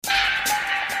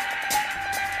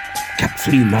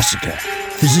Flea Massacre,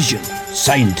 physician,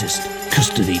 scientist,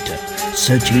 custodiator,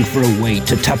 searching for a way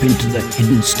to tap into the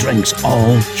hidden strengths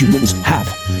all humans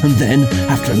have, and then,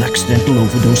 after an accidental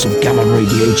overdose of gamma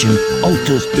radiation,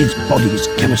 alters his body's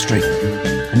chemistry.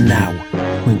 And now,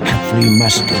 when Cat Flea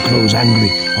Massacre grows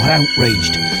angry or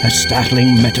outraged, a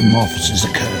startling metamorphosis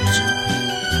occurs.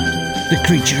 The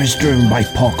creature is driven by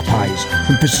pork pies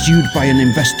and pursued by an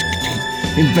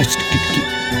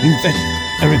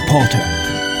a reporter.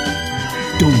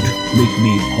 Don't make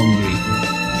me hungry.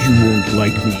 You won't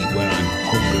like me when I'm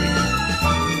hungry.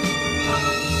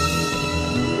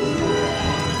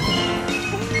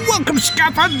 Welcome,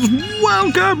 Scaffans!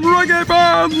 Welcome, reggae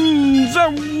fans!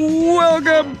 And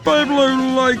welcome, people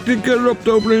who like to corrupt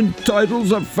opening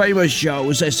titles of famous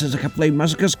shows. This is a Cat Flea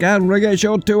Massacre Scan reggae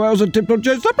show, 2 hours of Tiptoe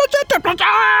Chase.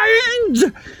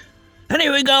 And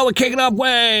here we go, we're kicking off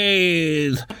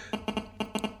with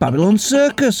Babylon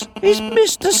Circus. It's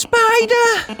Mr.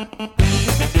 Spider!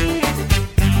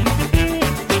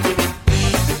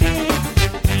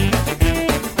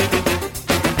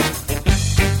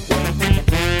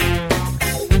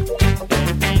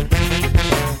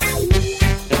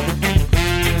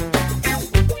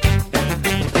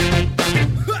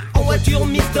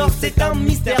 C'est un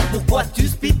mystère, pourquoi tu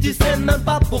speed, tu sais même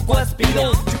pas pourquoi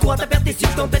speedon. Tu crois t'as perdu tes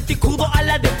sucres en tête, tu cours à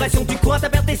la dépression. Tu crois t'as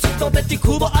perdu tes sucres en tête, tu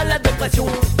cours à la dépression.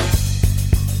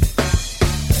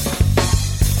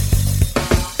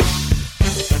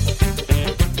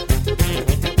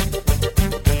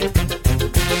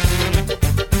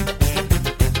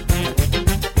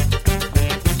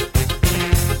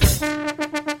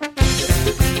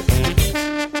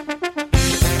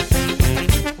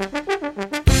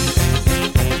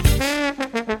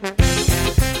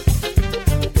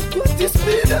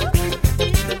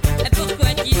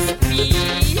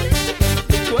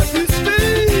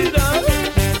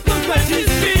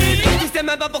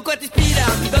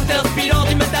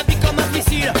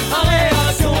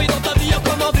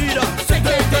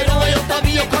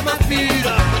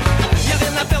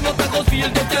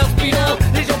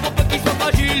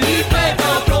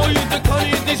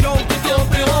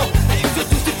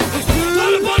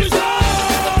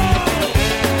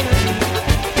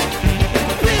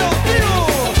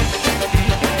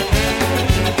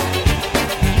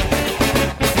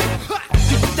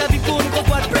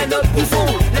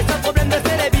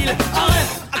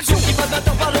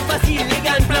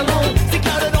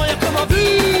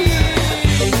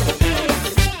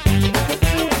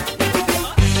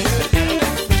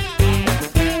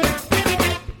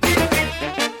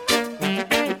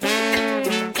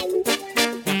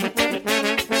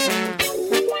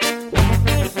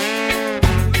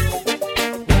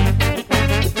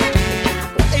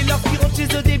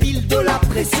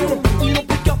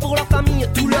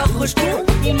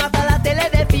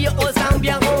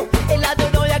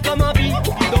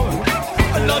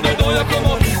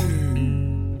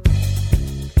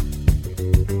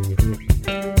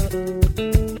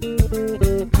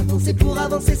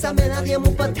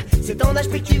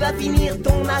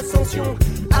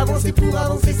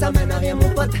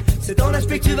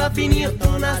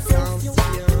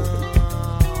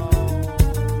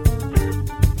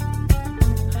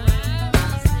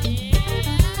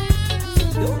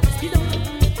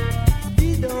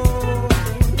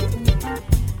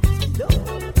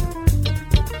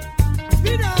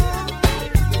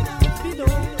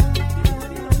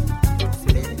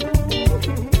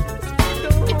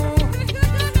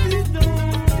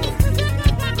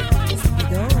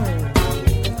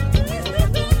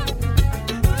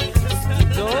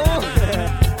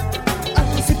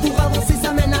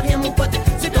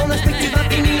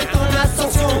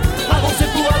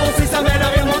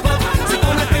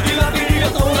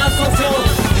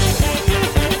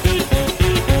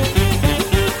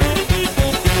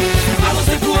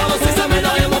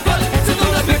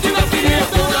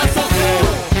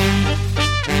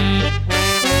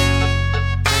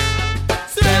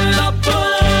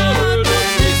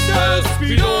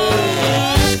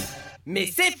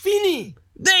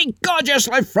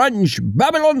 French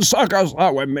Babylon Circus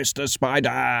with Mr. Spider,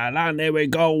 and here we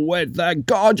go with the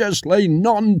gorgeously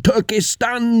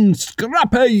non-Turkestan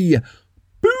Scrappy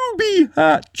Booby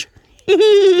Hatch.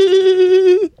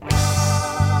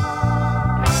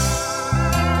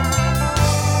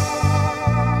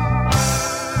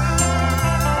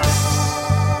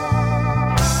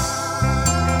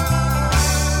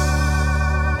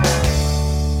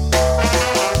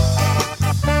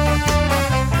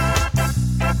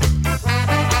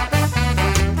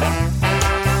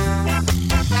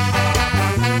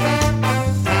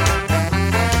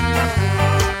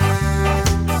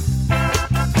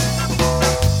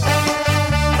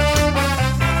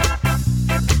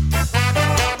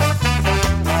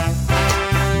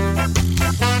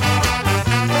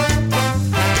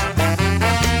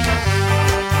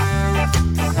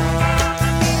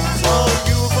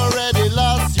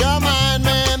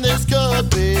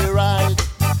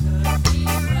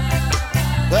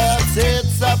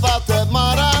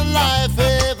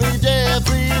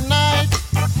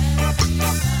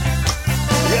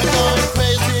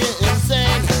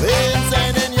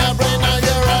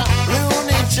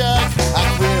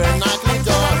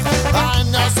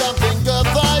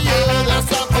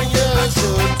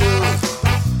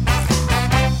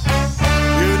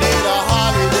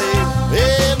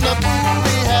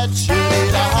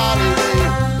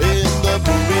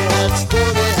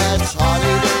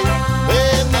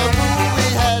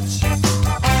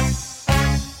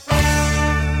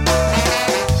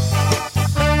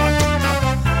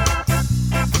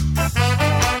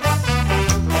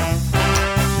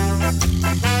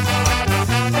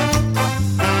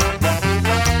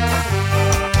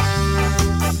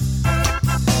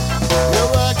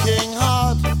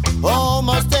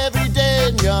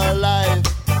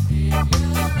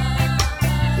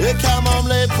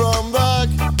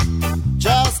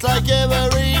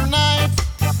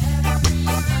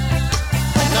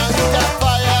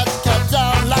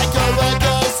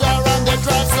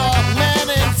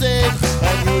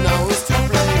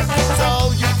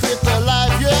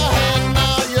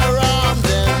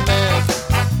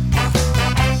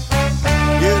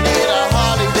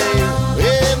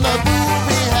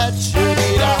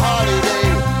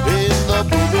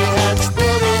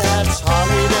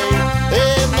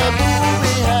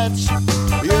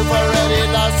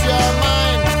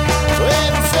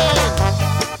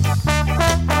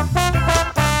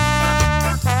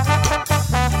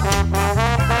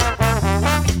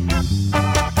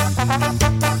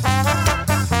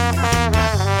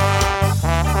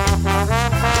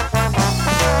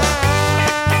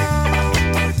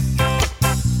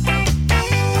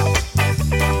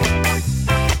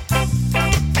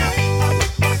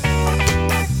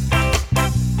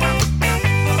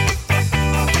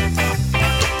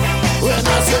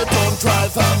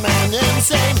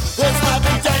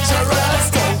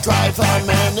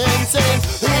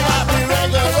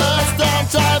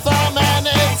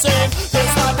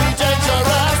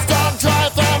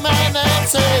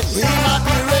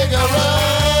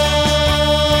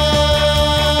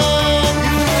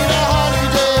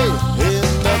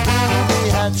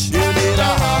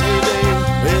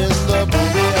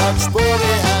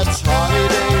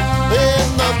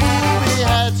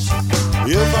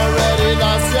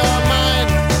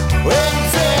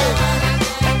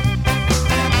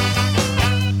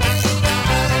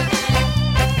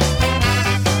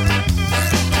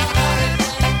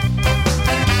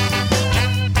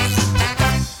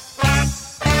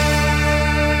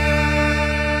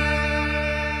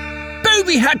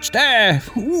 touch there.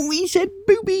 Ooh, he said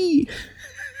booby.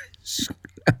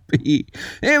 Scrappy.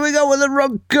 Here we go with the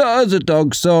Rock Cutters, a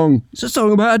dog song. It's a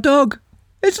song about a dog.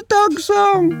 It's a dog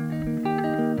song.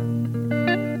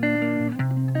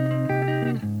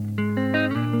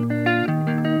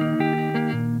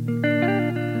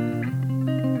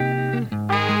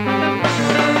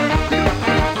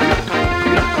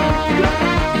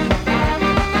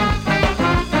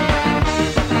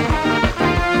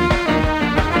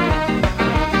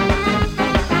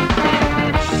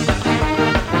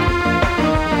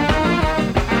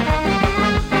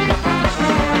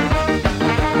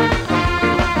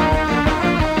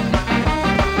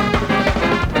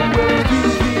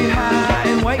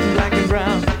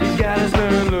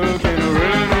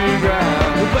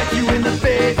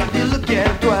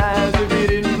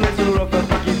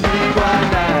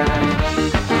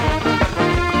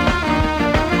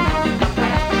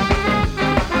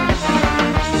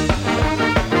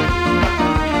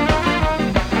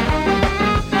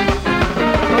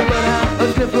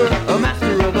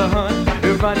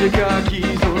 Find your car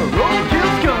keys or a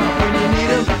roadkill's come. When you need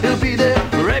them, he'll be there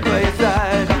right by your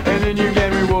side. And then you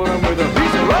can reward him with a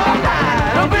piece of raw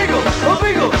hide. Oh,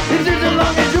 Beagle, it's just as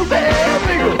long as you pay.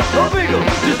 Oh, Beagle,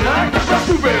 just like the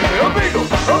blueberry. Oh,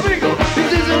 Beagle, it's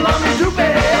just as long as you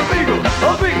pay.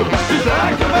 Oh, Beagle, just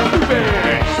like the blueberry.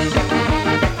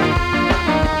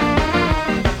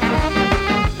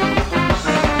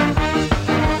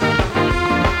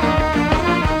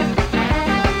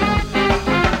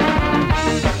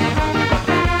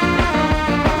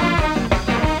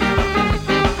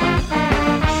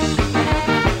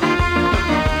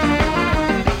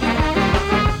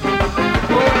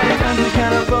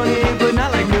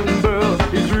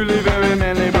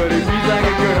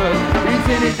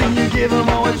 Give him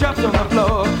all the drops on the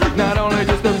floor. Not only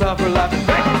just a thought for life, in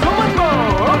fact, so much more.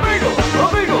 Oh,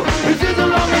 Beagle, it's just as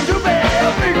long as you pay.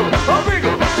 Oh,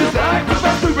 Beagle, just like the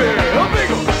blueberry. Oh,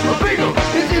 Beagle,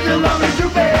 it's just as long as you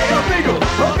pay. Oh,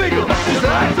 Beagle, just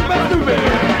like the blueberry.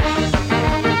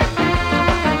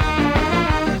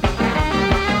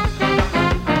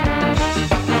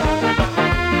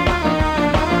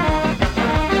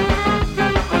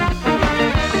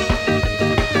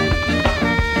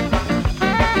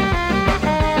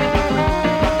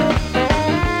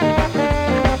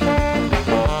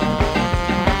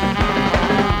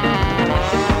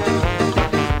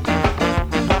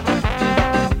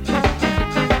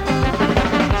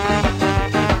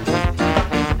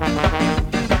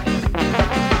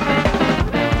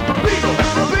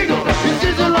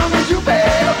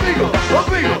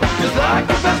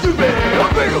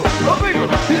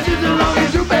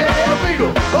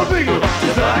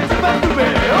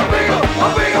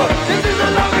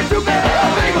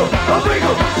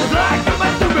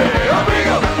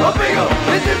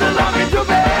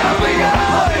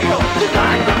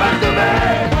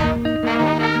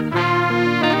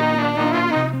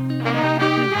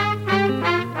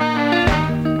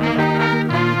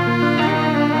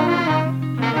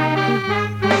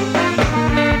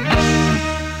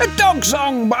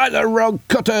 Song by the Rock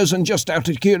Cutters, and just out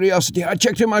of curiosity I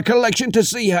checked in my collection to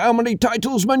see how many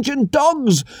titles mentioned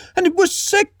dogs, and it was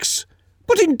 6.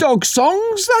 But in dog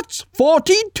songs, that's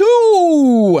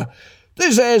 42.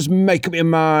 This is Make Up Your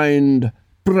Mind,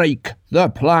 Break the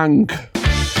Plank.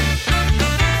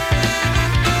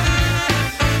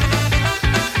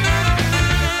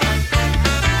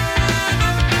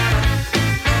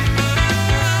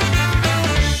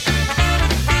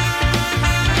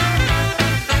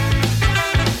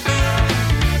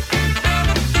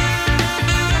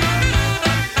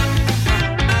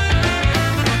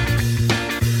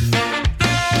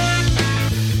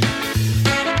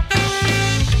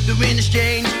 The wind has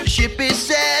changed, the ship is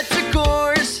set to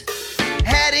course,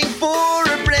 heading for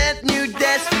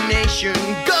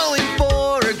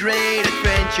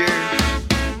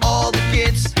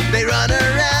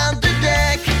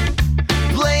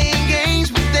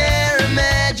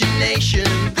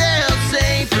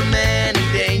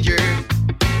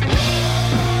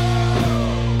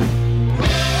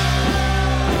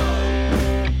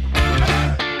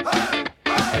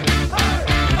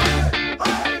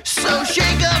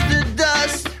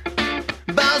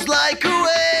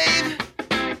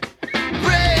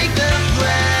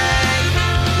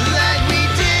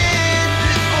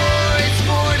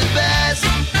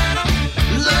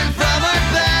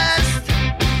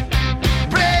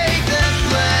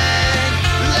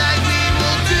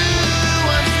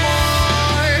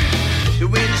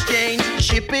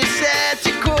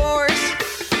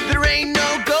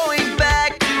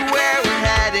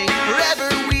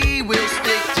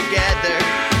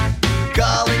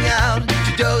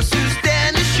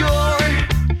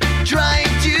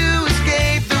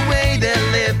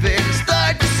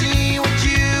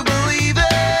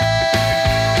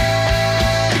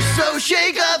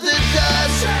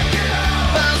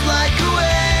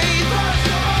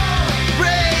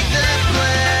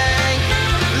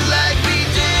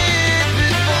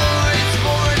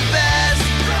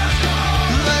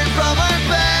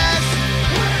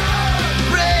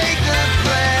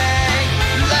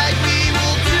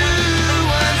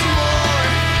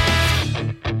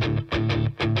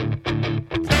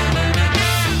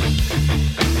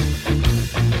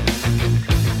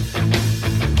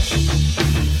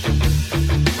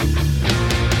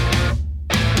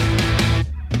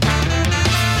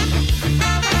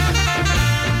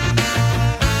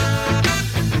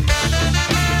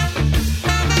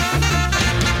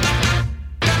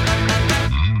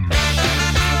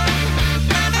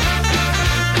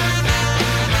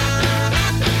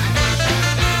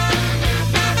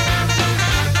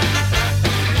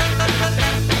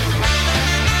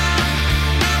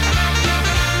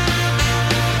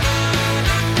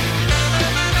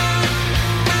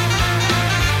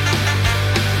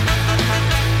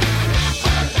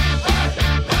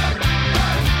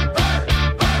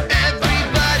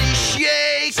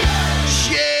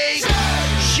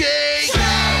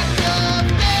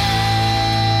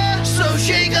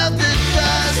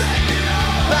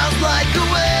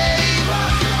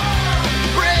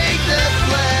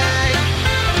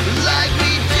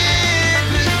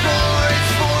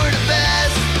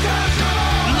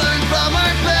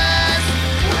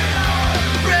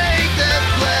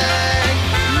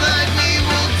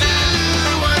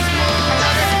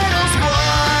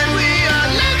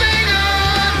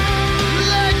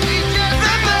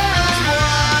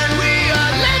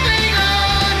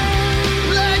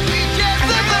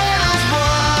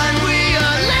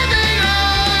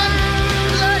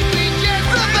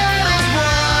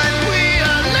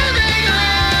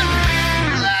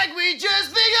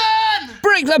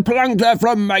plank there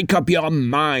from Make Up Your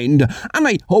Mind. And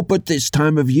I hope at this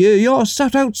time of year you're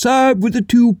sat outside with the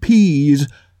 2 P's,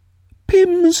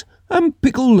 Pims and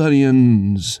pickled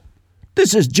onions.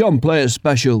 This is John Player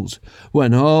Specials,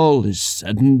 when all is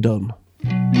said and done.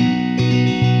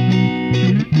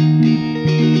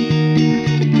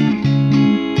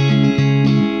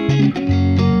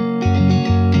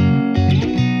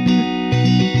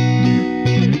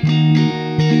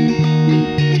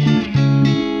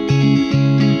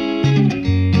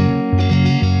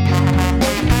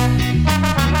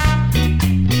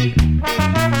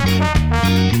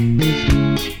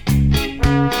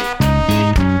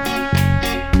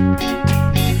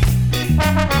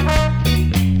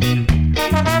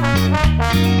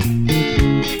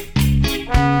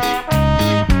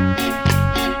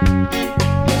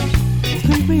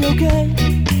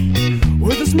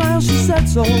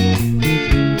 So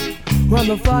when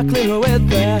the fire cleared away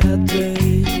that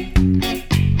day,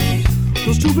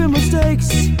 those stupid mistakes,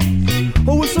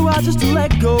 oh, it's so hard just to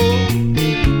let go.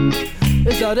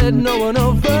 It's I didn't know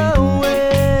another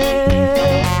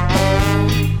way.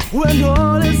 When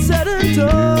all is said and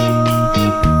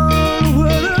done,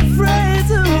 we're afraid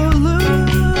to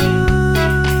lose.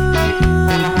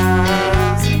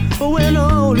 But when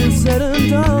all is said and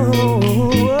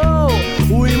done,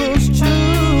 we must choose.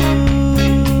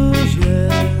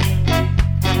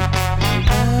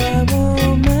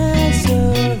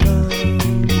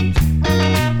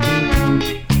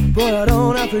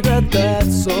 Regret that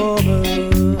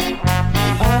summer.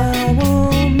 I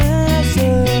won't mess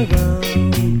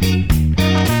around,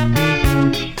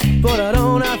 but I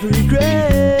don't have to regret.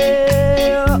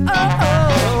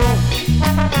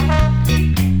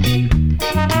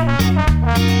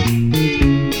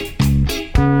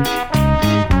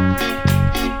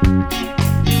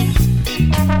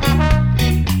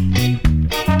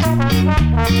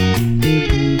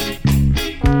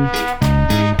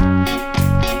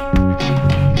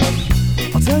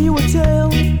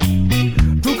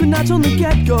 On the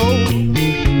get-go,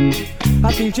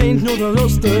 I think change no the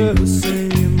lost the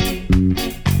same.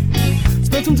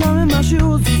 Spent some time in my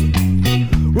shoes,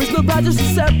 risk no bad, just a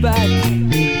setback.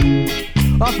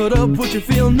 Offered up, would you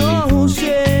feel no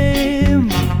shame?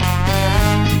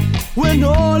 When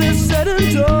all is said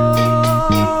and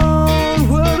done,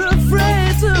 we're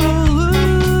afraid to lose.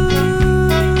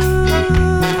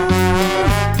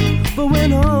 But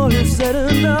when all is said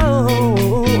and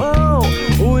done,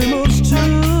 we must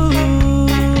choose.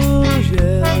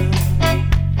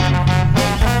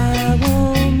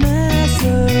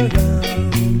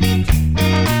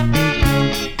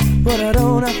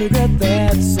 Regret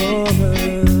that summer.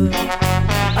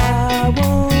 I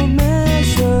won't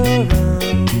mess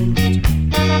around,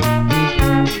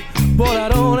 but I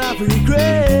don't have to regret.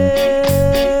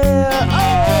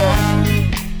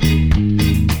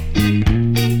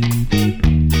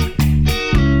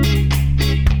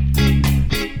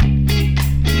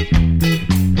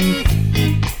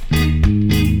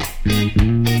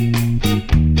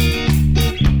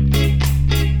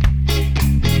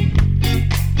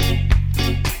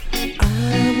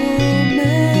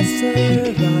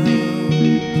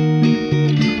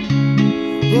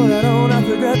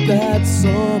 That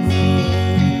summer,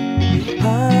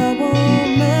 I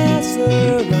won't mess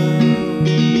around,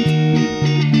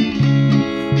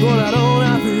 but I don't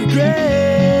have to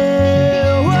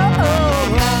regret.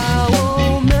 Whoa, I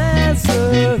won't mess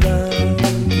around,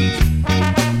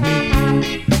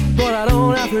 but I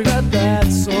don't have to regret that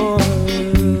summer.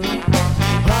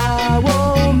 I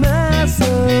won't mess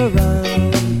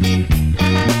around,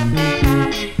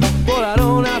 but I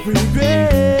don't have to regret.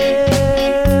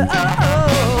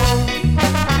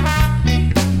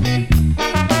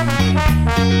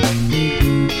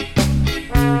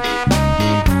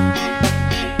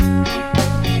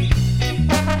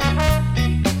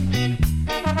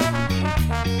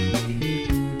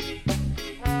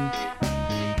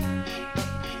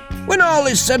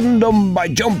 Is said and done by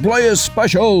John Player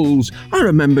Specials. I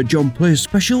remember John Player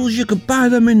Specials, you could buy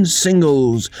them in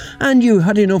singles, and you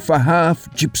had enough for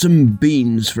half gypsum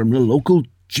beans from the local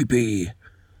chippy.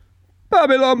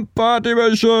 Babylon Party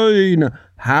Machine,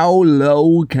 how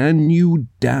low can you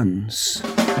dance?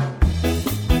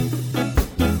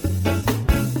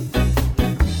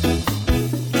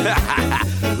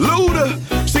 Luda,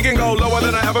 she can go lower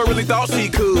than I ever really thought she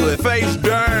could. Face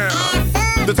down.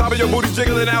 The top Bobby, your booty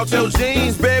jiggling out your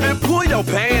jeans, baby. Pull your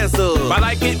pants up. I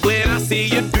like it when I see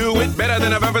you do it better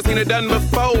than I've ever seen it done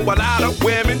before. A lot of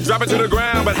women drop it to the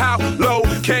ground, but how low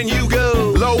can you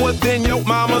go? Lower than your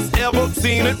mama's ever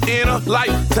seen it in a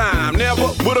lifetime. Never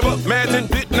would have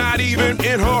imagined it, not even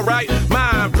in her right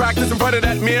mind. Practice in front of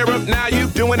that mirror, now you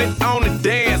doing it on the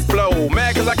dance floor.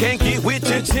 Mad cause I can't get with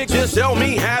your chick, just show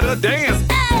me how to dance.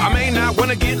 I may not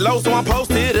wanna get low, so I'm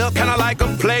posted up, kinda like a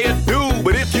player do.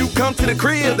 But if you come to the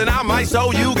crib, then I might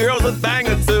show you girls a thing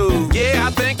or two. Yeah,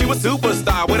 I think you a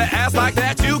superstar. With an ass like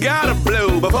that, you gotta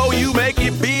blow. Before you make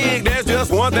it big, there's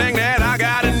just one thing that I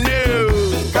gotta know.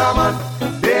 Come on,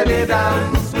 baby,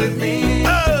 dance with me.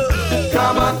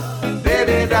 Come on,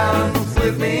 baby, dance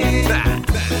with me.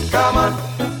 Come on,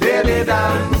 baby,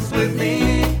 dance with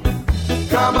me.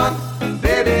 Come on,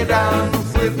 baby,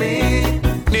 dance with me.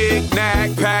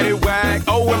 Knick-knack, patty-whack.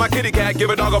 Oh, and my kitty cat, give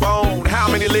a dog a bone. How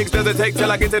many licks does it take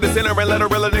till I get to the center and let a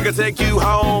real nigga take you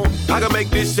home? I can make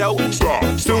this show stop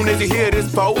soon as you hear this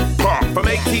pop. From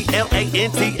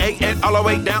A-T-L-A-N-T-A-N all the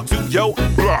way down to yo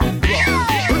block.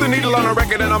 Put the needle on a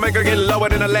record and I'll make her get lower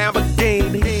than a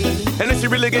Lamborghini. And if she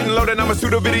really getting low, then I'ma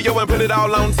shoot a video and put it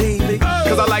all on TV.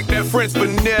 Cause I like that French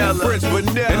vanilla and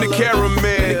the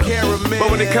caramel. But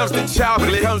when it comes to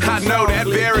chocolate, I know that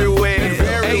very well.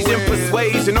 Asian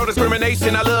persuasion, no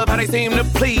discrimination. I love how they seem to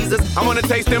please us. I wanna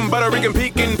taste them Puerto Rican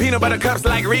pecan peanut butter cups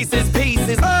like Reese's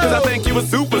Pieces. Cause I think you a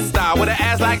superstar. With an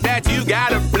ass like that, you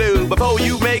gotta blow. Before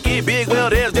you make it big, well,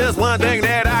 there's just one thing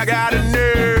that I gotta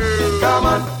know. Come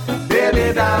on,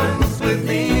 baby, dance with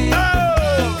me.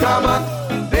 Come on,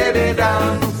 baby,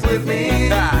 dance with me.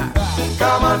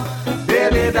 Come on,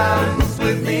 baby, dance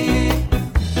with me.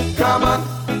 Come on,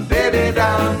 baby,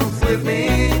 dance with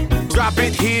me. Drop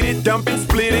it, hit it, dump it,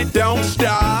 split it, don't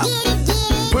stop.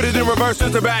 Put it in reverse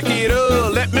just to back it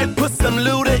up. Let me put some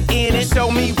looter in it. Show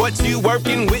me what you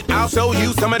working with. I'll show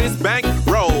you some of this bank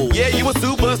roll. Yeah, you a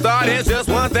superstar. There's just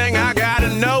one thing I gotta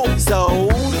know. So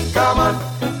come on,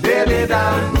 baby,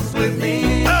 dance with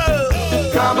me.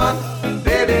 Come on,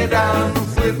 baby,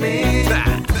 dance with me.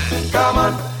 Come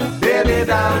on, baby,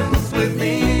 dance with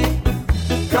me.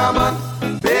 Come on,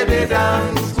 baby,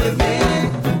 dance with me.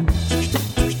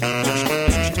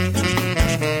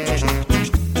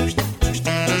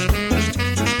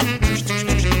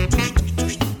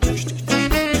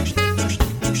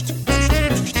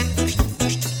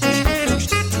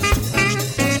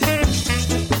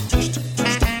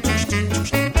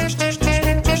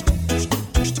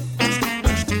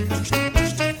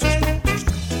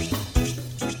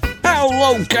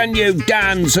 Can you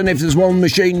dance? And if there's one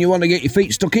machine you want to get your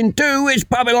feet stuck into, it's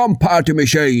Babylon Party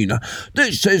Machine.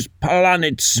 This is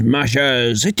Planet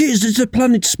Smashers. It's a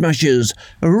Planet Smashers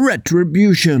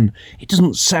Retribution. It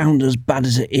doesn't sound as bad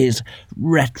as it is.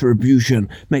 Retribution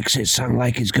makes it sound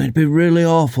like it's going to be really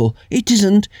awful. It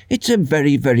isn't. It's a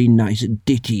very, very nice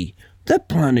ditty. The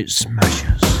Planet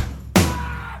Smashers.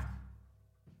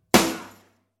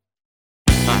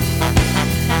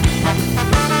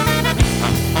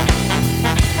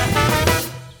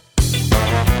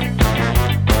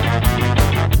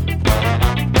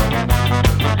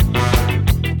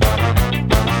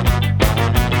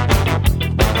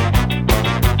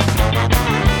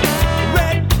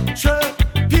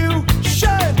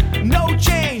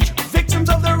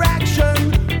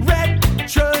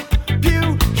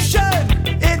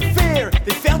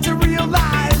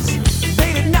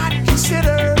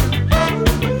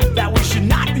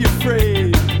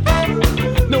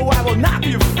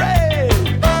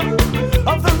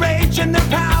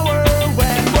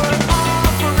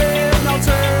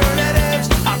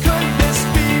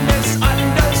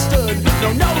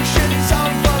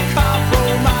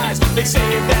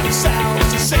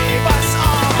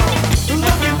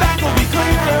 Looking back will be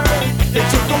clearer. They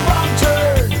took a wrong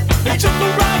turn. They took a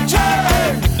wrong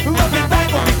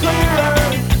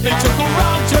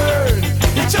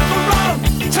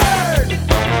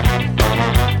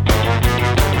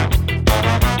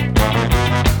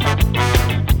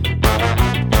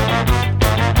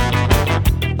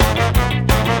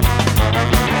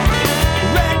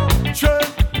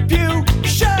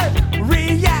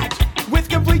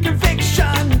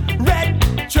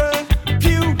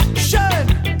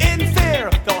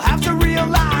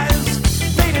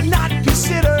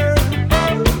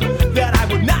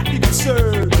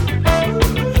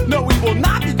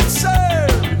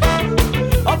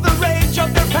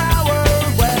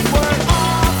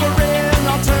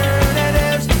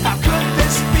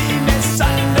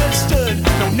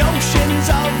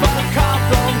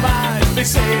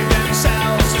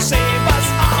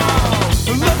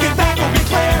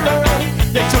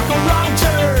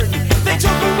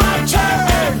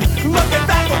turn.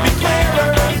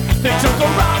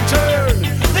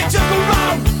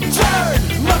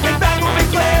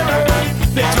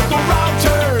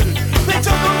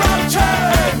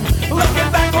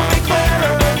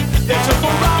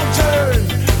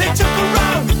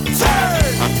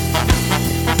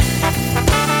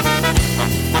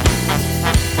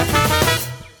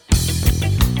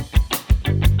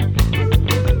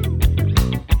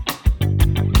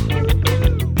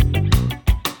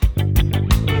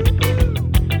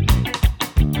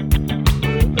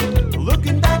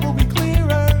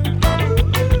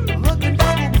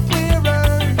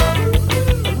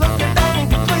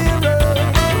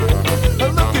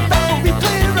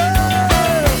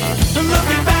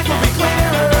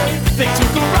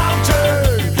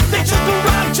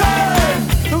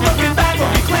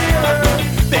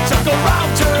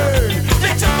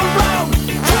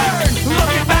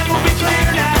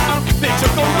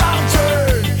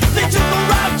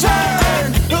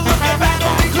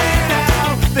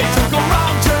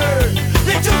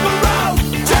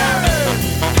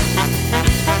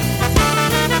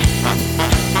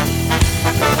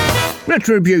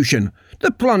 Retribution,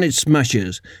 the Planet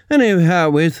Smashers, and here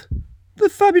with the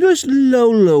fabulous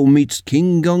Lolo meets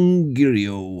King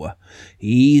Gongirio.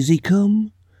 Easy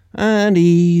come and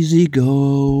easy go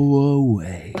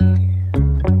away.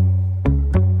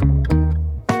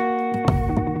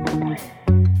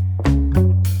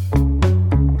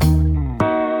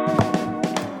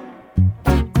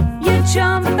 You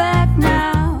jump back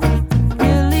now,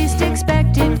 you least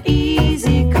expect it,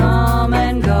 easy come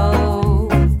and go.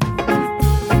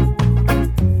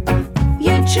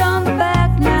 You jump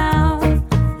back now,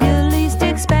 you least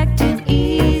expect it,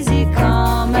 easy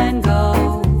come and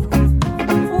go.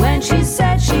 When she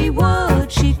said she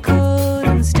would, she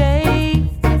couldn't stay.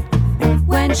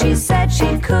 When she said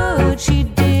she could, she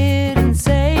didn't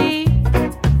say.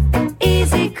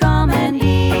 Easy come and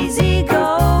easy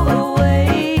go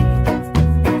away.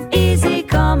 Easy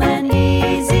come and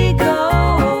easy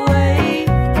go away.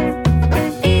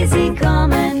 Easy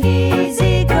come and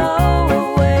easy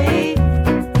go away.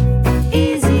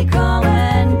 Easy come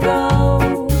and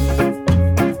go.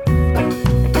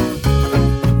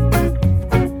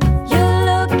 You're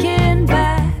looking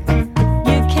back,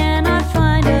 you cannot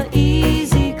find a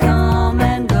easy come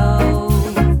and go.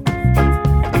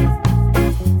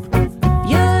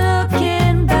 You're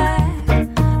looking back,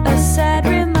 a sad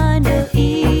reminder,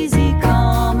 easy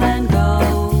come and go.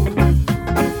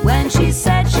 When she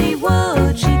said she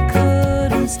would, she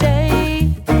couldn't stay.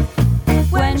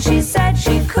 When she said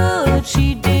she could,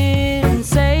 she didn't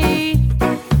say.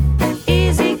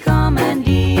 Easy come and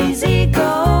easy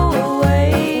go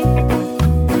away.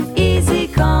 Easy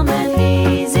come and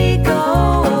easy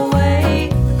go away.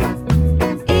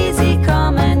 Easy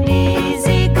come and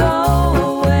easy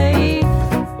go away.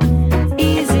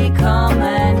 Easy come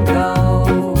and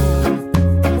go.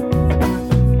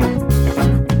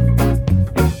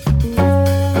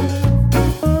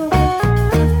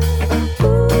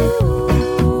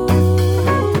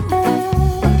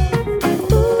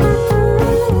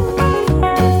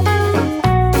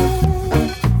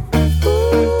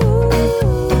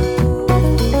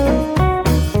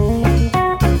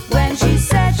 When she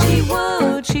said she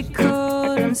would, she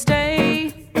couldn't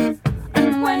stay.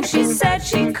 And when she said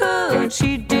she could,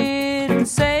 she didn't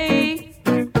say.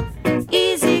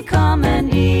 Easy come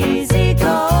and easy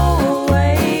go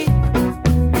away.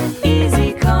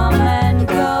 Easy come and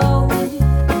go.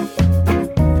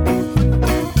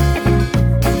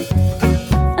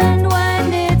 And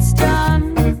when it's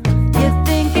done, you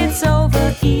think it's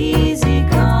over. Easy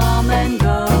come and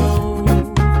go.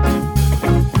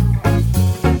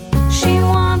 She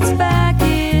wants back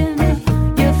in,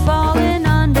 you're falling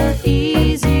under.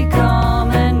 Easy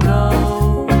come and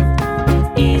go.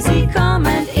 Easy come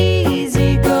and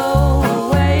easy go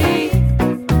away.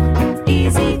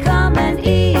 Easy come and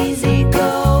easy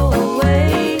go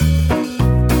away.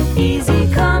 Easy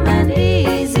come and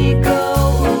easy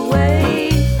go away.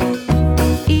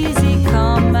 Easy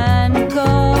come and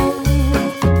go.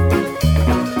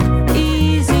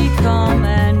 Easy come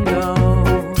and go.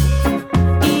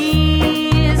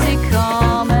 Easy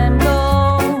come and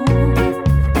go.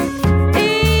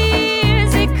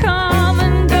 Easy come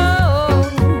and go.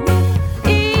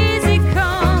 Easy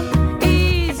come,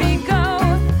 easy go.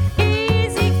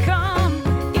 Easy come,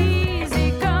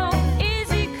 easy go.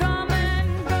 Easy come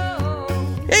and go.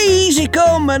 Easy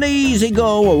come and easy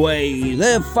go away.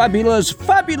 The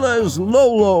fabulous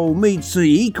Lolo meets the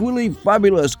equally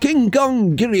fabulous King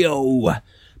Gongirio.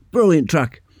 Brilliant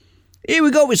track. Here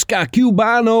we go with Ska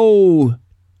Cubano,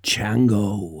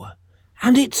 Chango.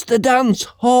 And it's the dance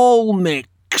hall mix.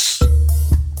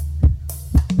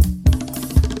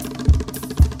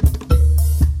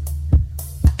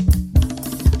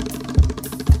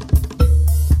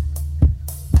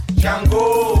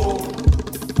 Django.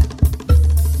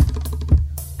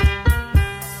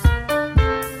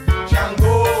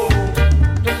 Django.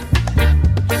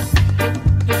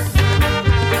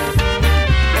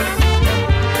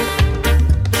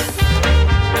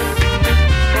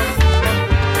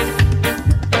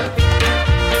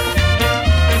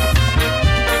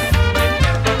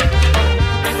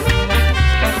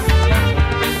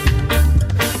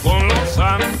 Con los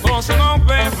santos no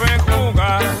debe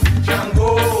jugar.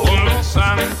 Django. Con los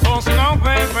santos no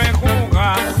debe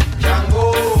jugar.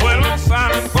 Django. Con los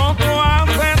santos tú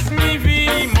haces mi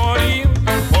vida y morir.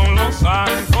 Con los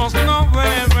santos no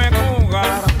debe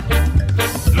jugar.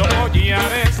 Los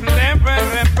collares debe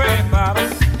respetar.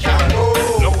 Django.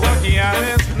 Los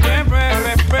collares debe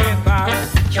respetar.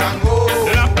 Django.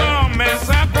 La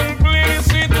promesa cumplir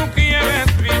si tú quieres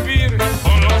vivir.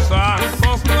 Con los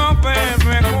santos no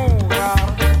debe jugar.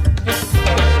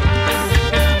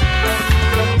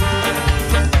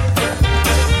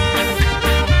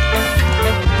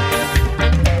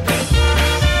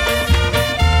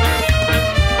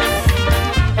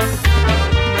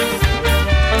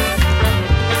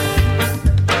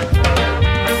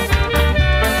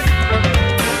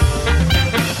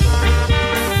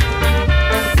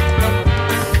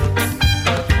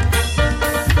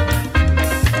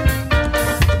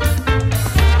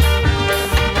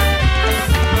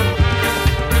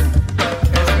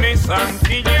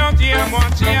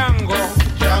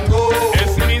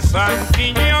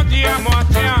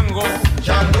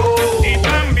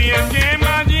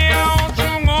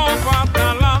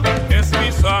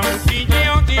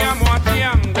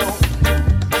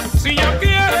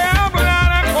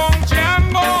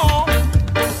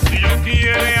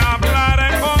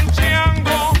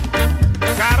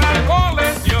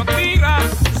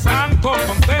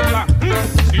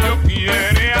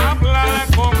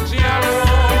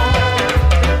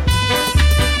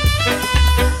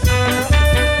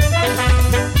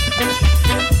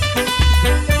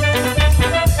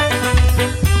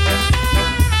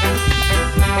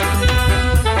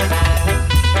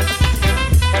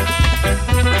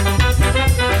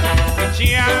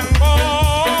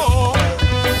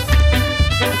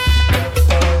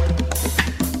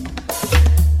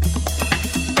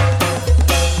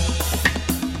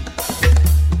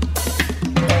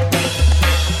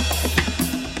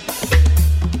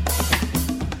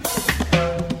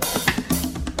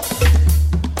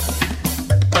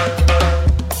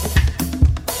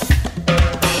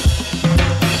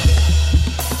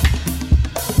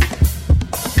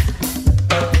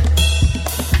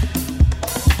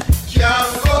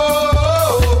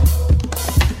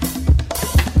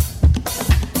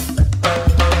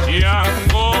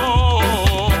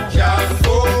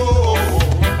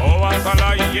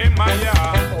 yemaya.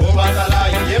 Obatala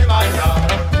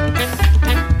yemaya.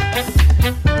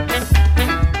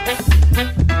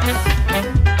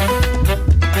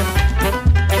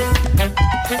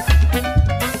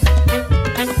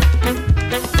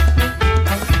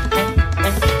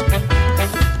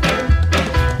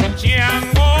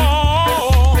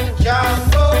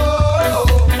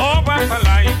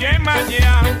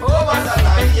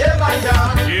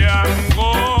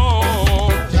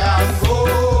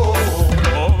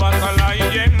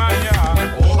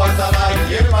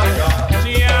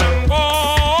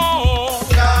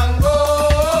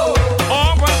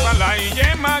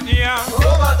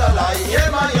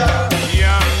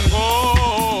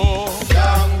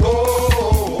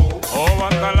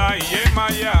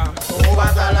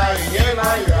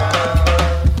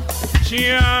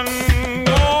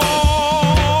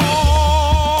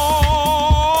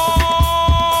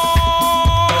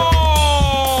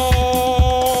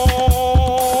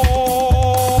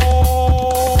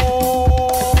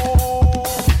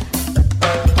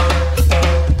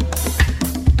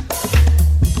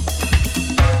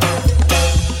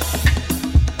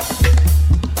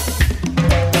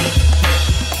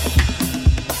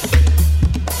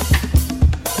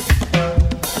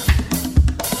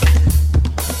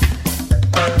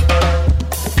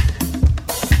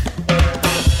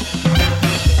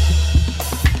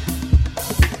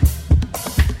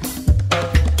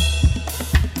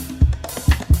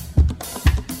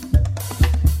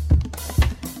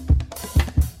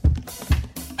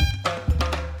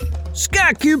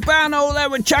 Ska Cubano there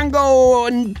with Chango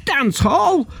and Dance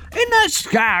Hall in the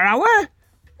Ska Hour.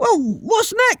 Well,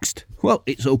 what's next? Well,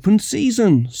 it's open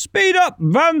season. Speed up,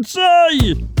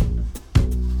 Vancy!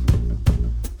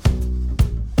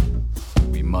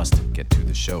 We must get to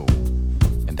the show,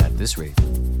 and at this rate,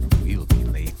 we'll be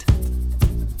late.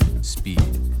 Speed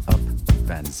up,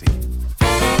 Vancy.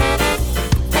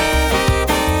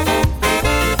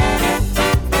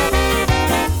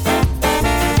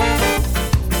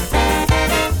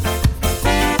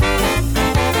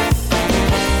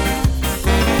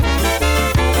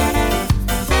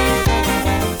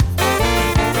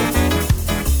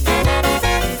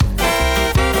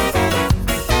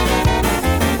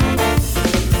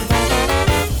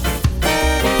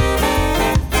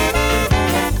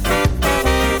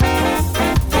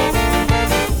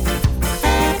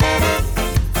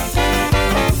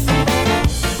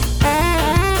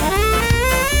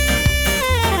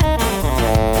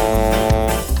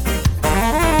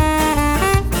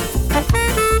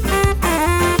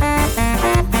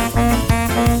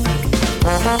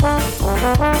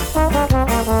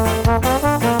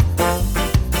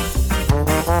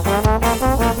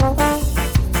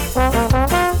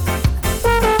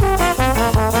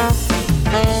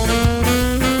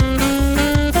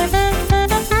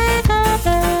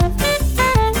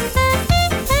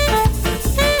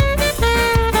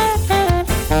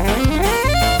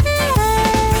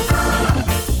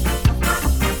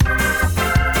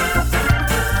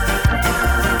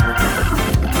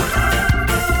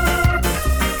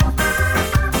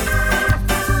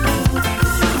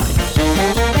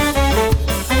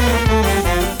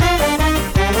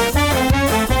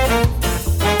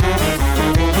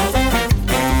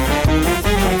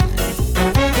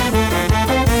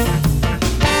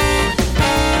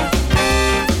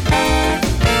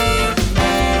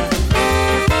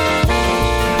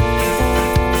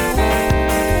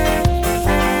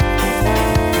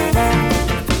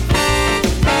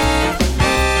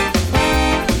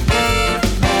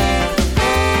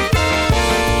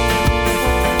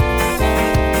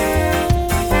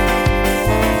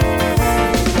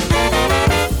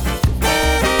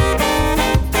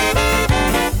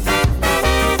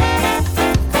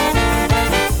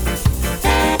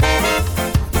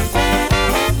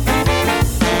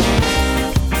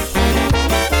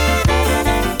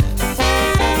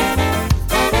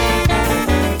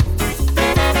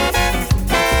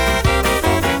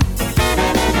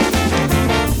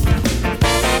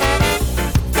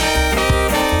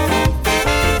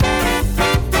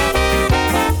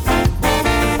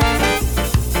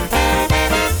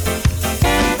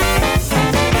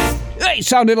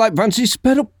 Sounded like Vancy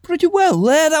sped up pretty well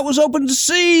there. That was open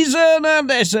season, and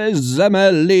this is Zema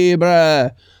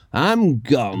Libre. I'm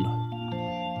gone.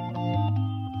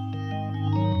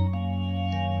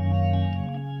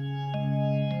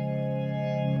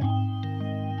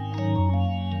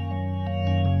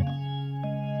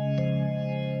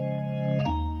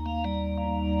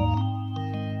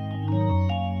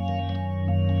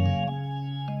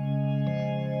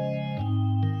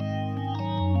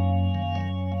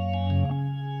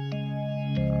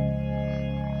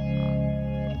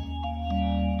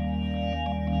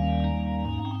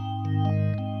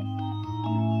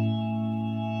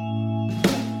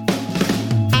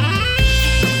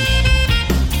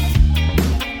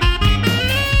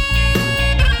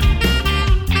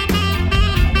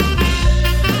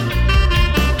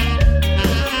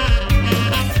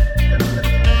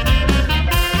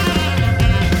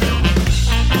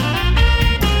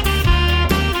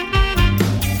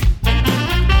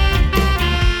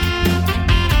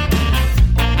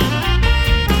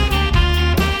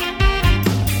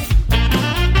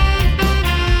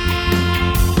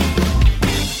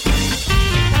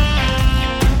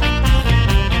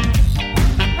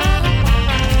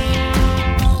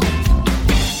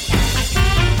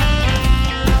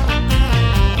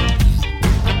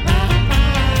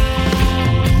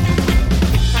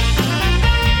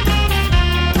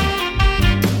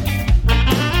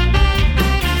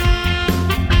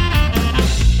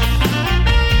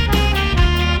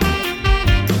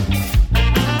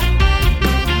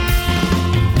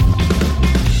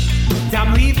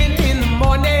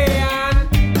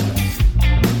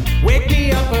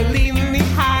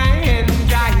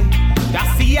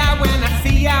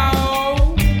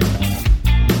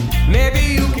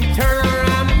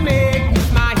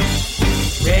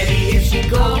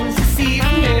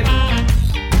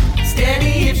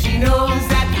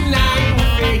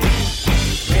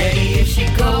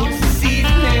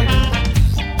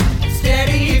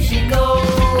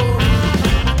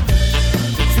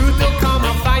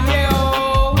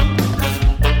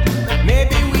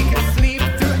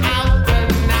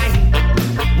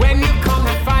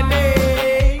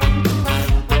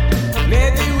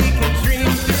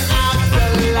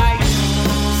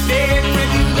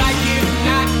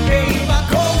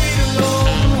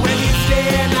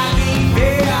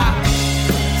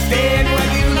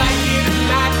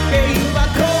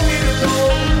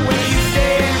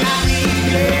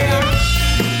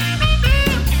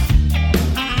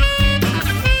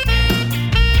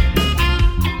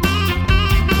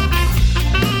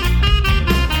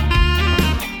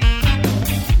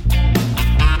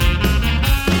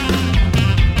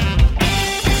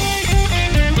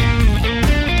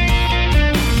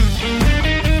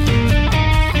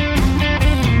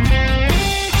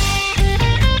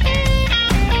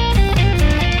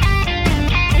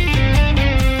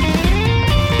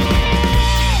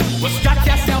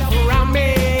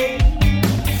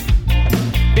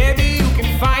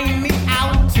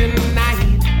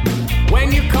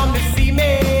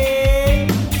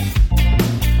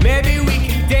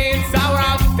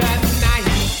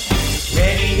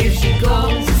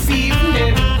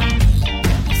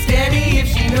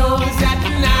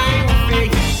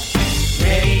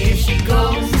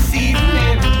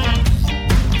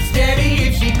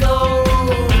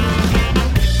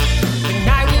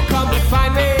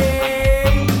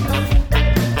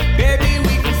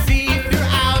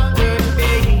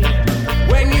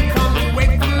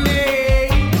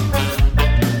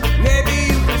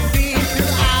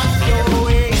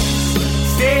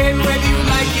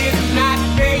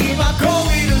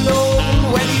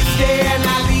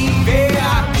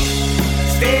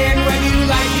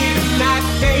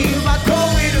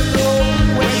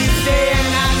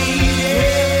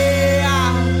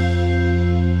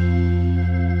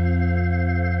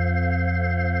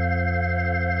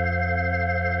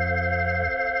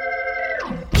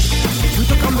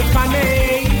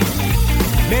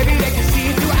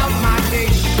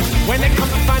 come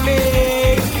to find me,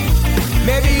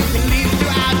 maybe you can leave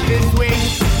throughout this way.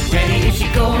 Ready if she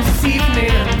goes this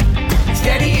evening,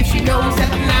 steady if she knows that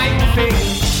the night will fade.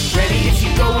 Ready if she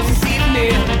goes this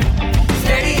evening,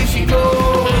 steady if she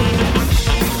goes.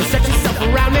 Set yourself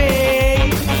around me,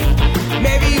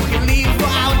 maybe you can leave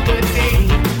throughout the day.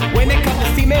 When they come to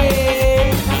see me,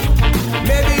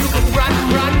 maybe you can run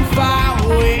far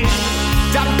away.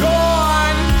 I'm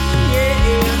gone,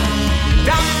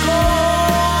 yeah, I'm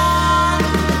gone.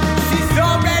 She's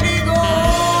already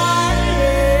gone,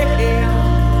 yeah.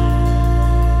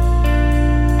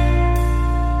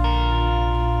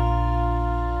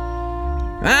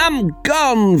 I'm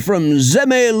Gone from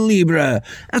Zeme Libre.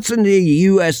 That's in the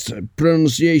US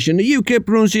pronunciation. The UK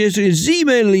pronunciation is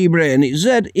Zeme Libre, and it's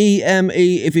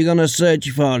Z-E-M-E if you're going to search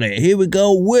for it. Here we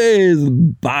go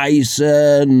with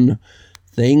Bison.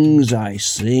 Things I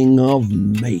Sing of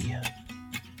Me.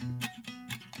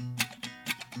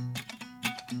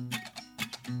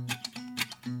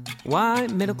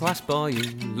 White middle class boy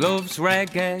who loves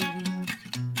reggae.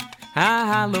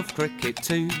 I love cricket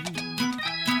too.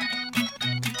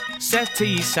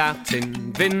 Settee sat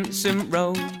in Vincent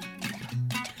Road.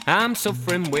 I'm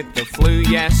suffering with the flu,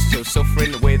 yes, so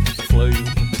suffering with the flu.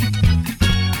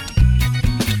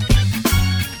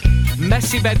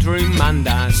 Messy bedroom and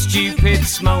a stupid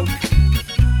smoke.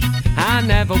 I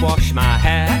never wash my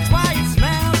hair. That's why it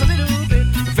smells a little bit.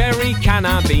 Very can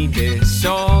I be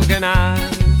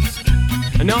disorganized.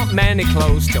 Not many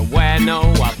clothes to wear, no,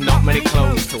 I've not many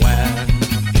clothes to wear.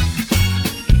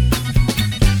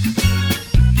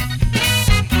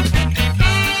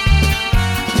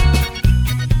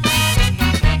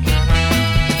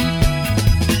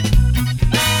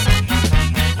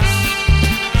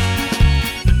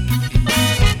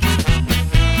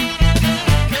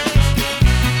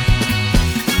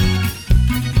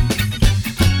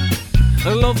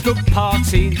 Love good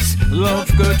parties, love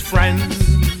good friends,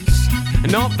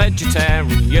 not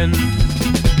vegetarian.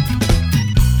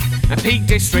 Peak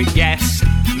District, yes,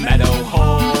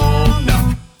 Meadowhall,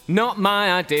 no, not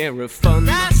my idea of fun.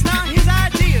 That's not his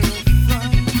idea of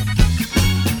fun.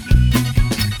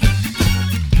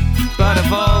 But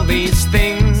of all these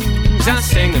things I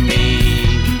sing of me,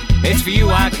 it's for you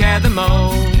I care the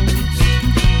most.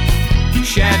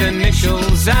 Shared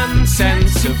initials and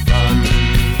sense of fun.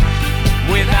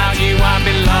 Without you I'd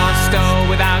be lost, oh,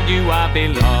 without you I'd be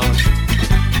lost.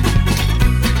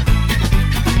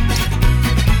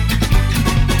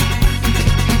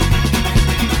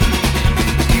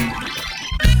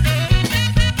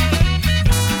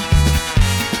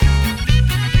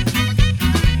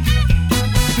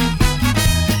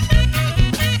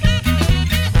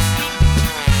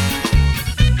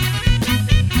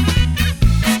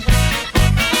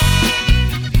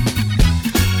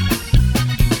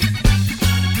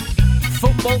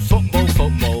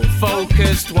 Football,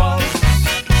 focused was.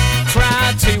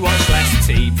 Tried to watch less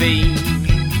TV.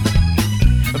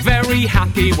 Very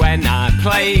happy when I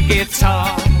play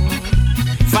guitar.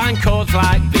 Find chords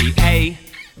like the A,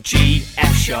 G,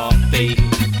 F sharp, B.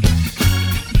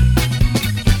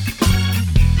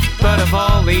 But of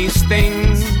all these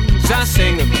things I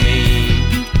sing of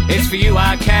me, it's for you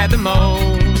I care the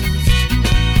most.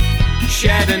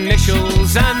 Shared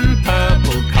initials and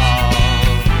purple car.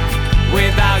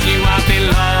 Without you I'd be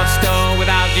lost, oh,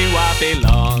 without you I'd be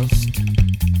lost.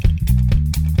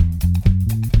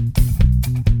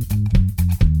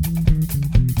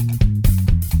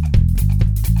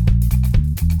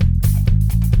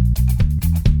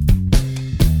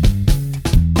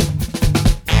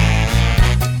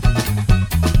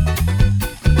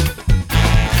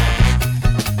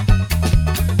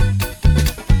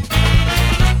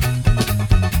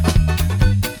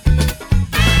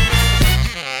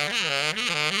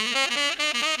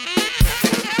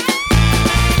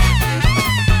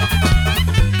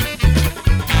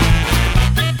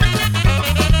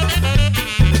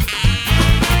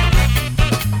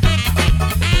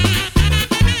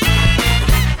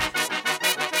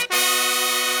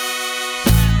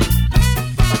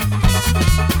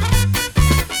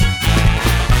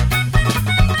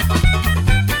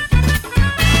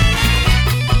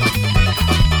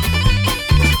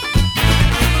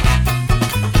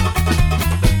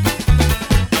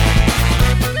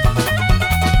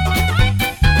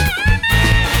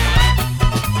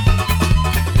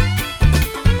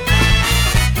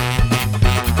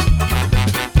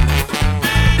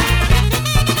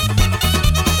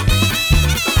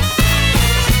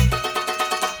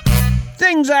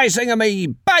 I Sing of Me,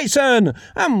 Bison.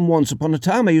 And once upon a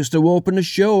time I used to open a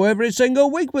show every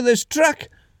single week with this track.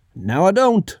 Now I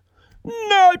don't.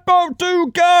 Night Boat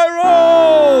to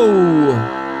Cairo!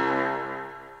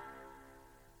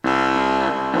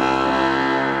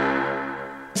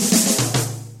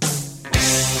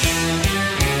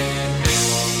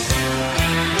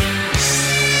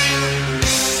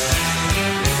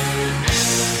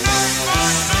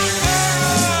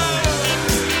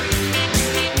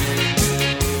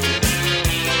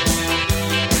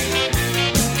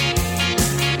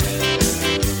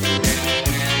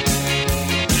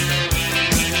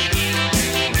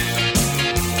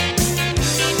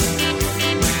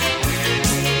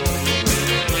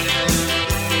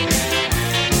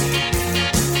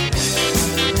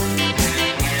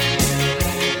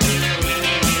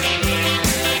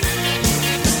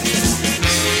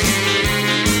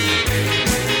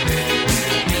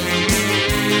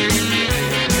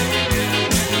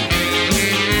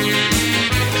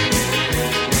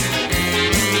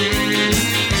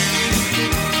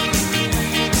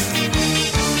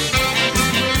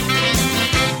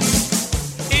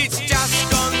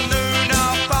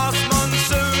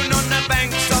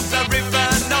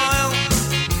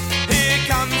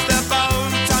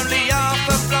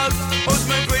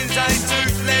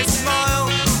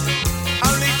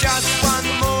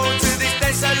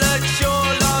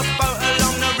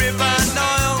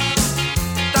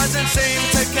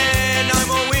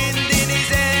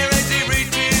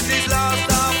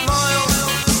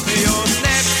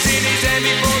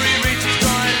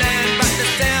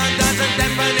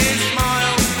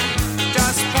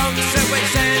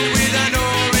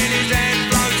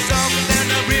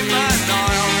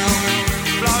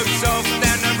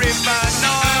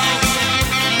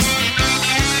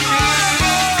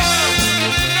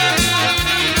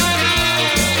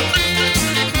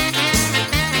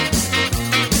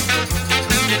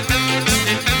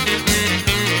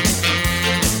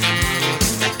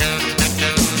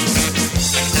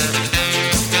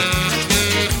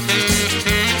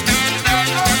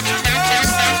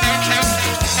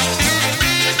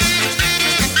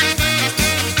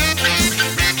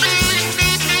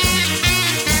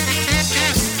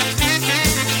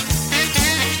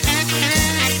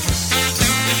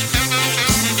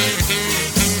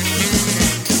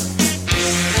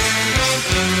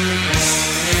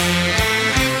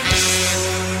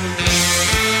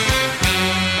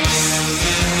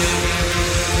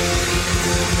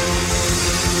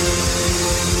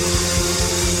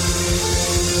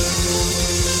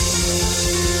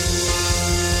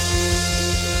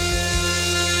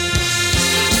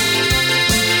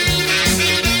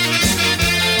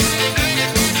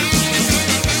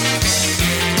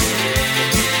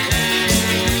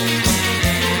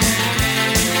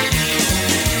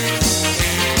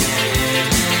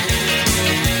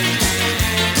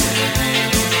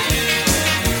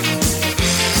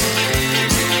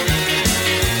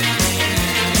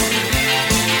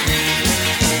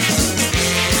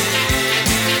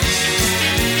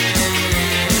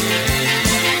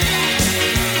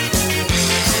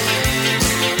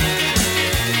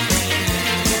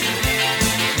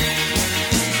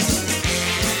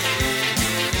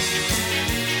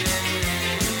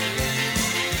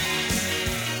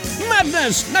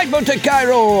 Yes, night boat to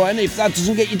Cairo, and if that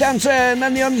doesn't get you dancing,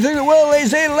 then the only thing that will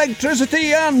is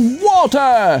electricity and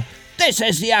water. This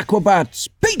is the Aquabats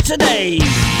Pizza Day.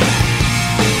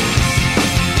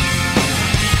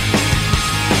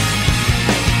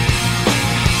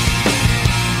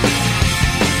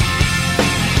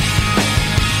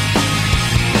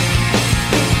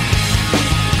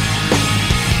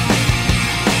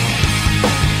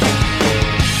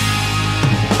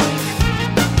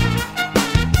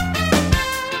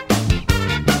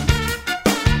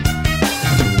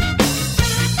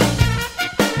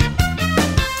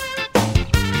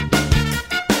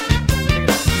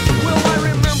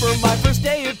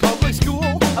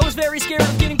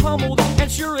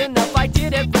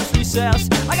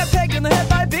 I got pegged in the head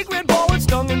by a big red ball and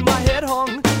stung and my head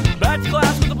hung. Back to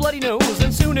class with a bloody nose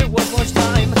and soon it was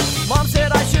lunchtime. Mom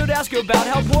said I should ask about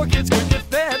how poor kids could get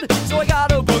fed. So I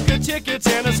got a book of tickets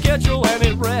and a schedule and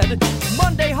it read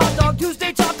Monday hot dog,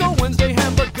 Tuesday taco, Wednesday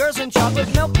hamburgers and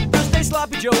chocolate milk, Thursday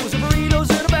sloppy joes and burritos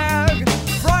in a bag.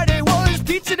 Friday was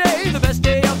pizza day, the best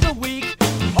day of the week.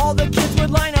 All the kids would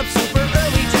line up super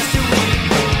early just to eat.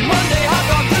 Monday hot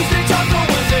dog, Tuesday taco,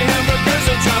 Wednesday hamburgers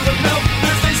and chocolate milk,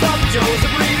 sloppy joes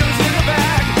and burritos in a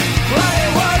bag. Friday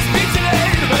was pizza day,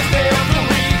 the best day of the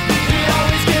week. It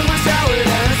always came with salad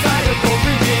and a side of cold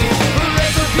cream beans.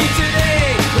 Hooray for pizza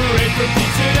day, hooray for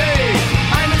pizza day.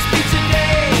 I miss pizza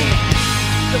day,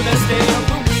 the best day of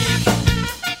the week.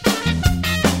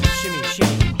 Shimmy,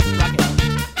 shimmy, rock it,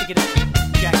 pick it up,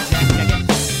 jack it, jack it.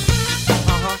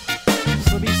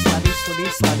 Slibby, slabby, slibby,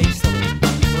 slabby, slibby.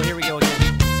 Well, here we go again.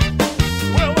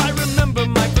 Well, I remember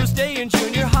my first day in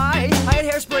junior high. I had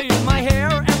hairspray in my hair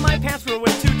and my pants were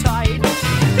way too tight.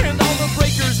 And all the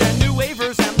breakers and new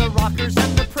wavers and the rockers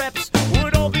and the preps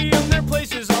would all be in their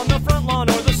places on the front lawn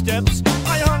or the steps.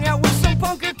 I hung out with some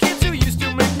punker kids who used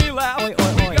to make me laugh. We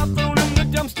got thrown in the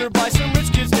dumpster by some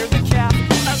rich kids near the cap.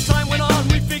 As time went on,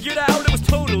 we figured out it was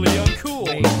totally uncool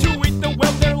to eat the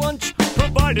welfare lunch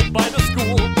provided by the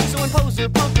school. So in poser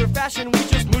punker fashion, we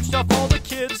just mooched off all the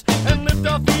kids and lived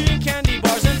off eating candy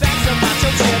bars and bags of nacho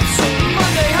chips.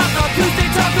 Monday hot dog, Tuesday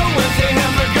taco, Wednesday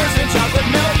hamburgers and chocolate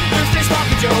milk, Thursday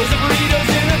sloppy joes and burritos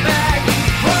in a bag.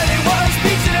 Friday was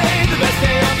pizza day, the best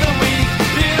day of the week.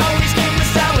 It always came with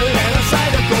salad and a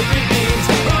side of cold green beans.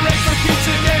 Hooray for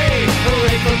pizza day,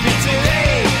 hooray for pizza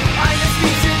day. I miss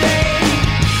pizza day,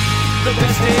 the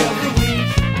best day of the week.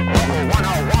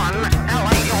 101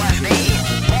 LAUSD,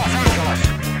 Los Angeles,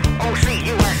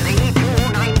 OCUSD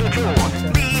 292.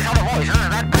 These are the voices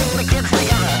that bring the kids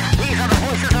together. These are the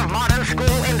voices of modern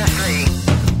school industry.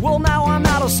 Well, now I'm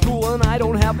out of school and I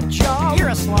don't have a job. You're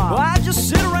a slob. I just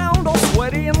sit around all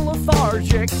sweaty and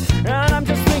lethargic, and I'm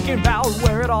just thinking about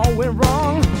where it all went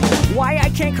wrong. Why I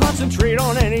can't concentrate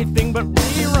on anything but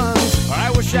reruns. I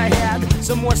wish I had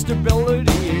some more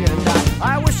stability, and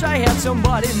I wish I had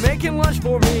somebody making lunch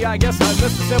for me. I guess I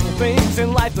missed the simple things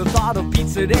in life, the thought of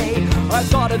pizza day. I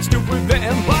thought it stupid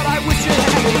then, but I wish it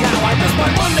had me now. I miss my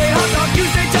Monday hot dog,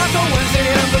 Tuesday taco, Wednesday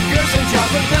hamburgers and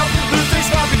chocolate milk, Thursday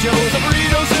sloppy joes and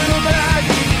burritos in a bag.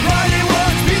 Friday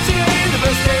was pizza day, the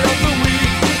best day of the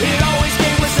week. It always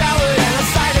came with salad and a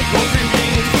side of cold green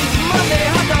beans. Monday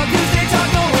hot dog, Tuesday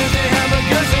taco, Wednesday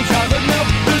hamburgers and chocolate milk,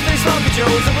 Thursday sloppy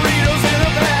joes and burritos in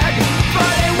a bag.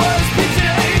 Friday was pizza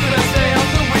day, the best day of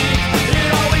the week.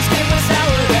 It always came with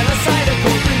salad and a side of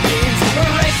cold green beans.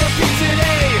 Hooray for pizza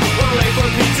day, hooray for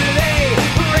pizza day,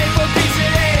 hooray for pizza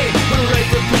day, hooray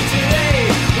for pizza day.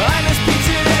 I miss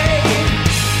pizza day.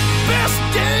 Best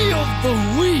day of the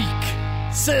week,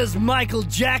 says Michael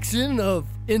Jackson of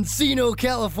Encino,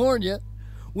 California.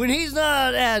 When he's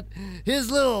not at his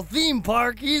little theme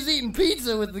park, he's eating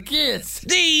pizza with the kids.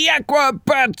 The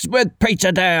Aquabats with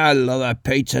Pizza Day. I love a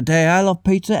pizza day. I love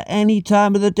pizza any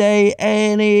time of the day,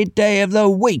 any day of the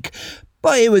week.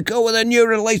 But here we go with a new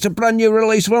release, a brand new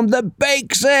release from the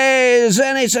Bakeses,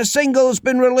 and it's a single that's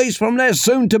been released from their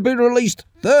soon-to-be-released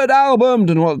third album.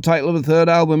 Don't know what the title of the third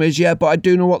album is yet, but I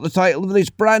do know what the title of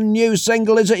this brand new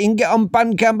single is that you can get on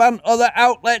Bandcamp and other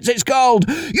outlets. It's called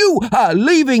You Are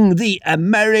Leaving the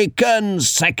American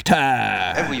Sector.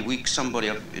 Every week somebody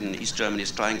up in East Germany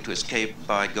is trying to escape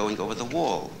by going over the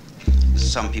wall.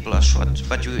 Some people are shot,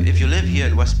 but if you live here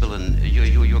in West Berlin,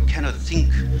 you cannot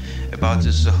think about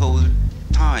this the whole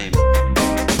time.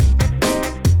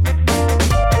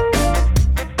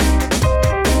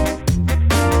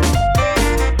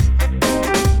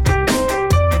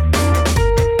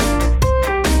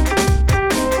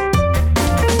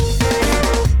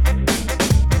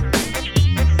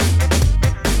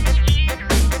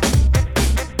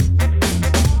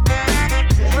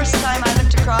 First time I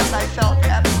looked across, I felt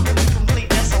absolute complete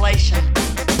desolation.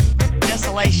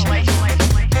 Desolation.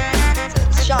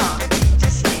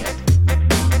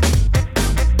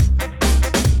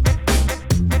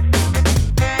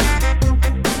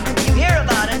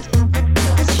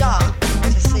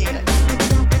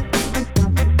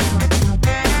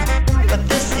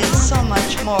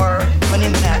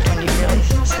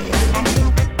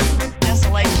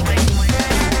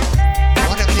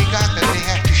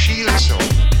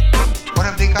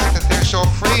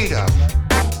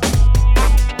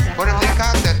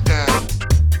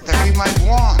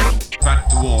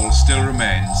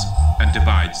 remains and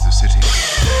divides the city.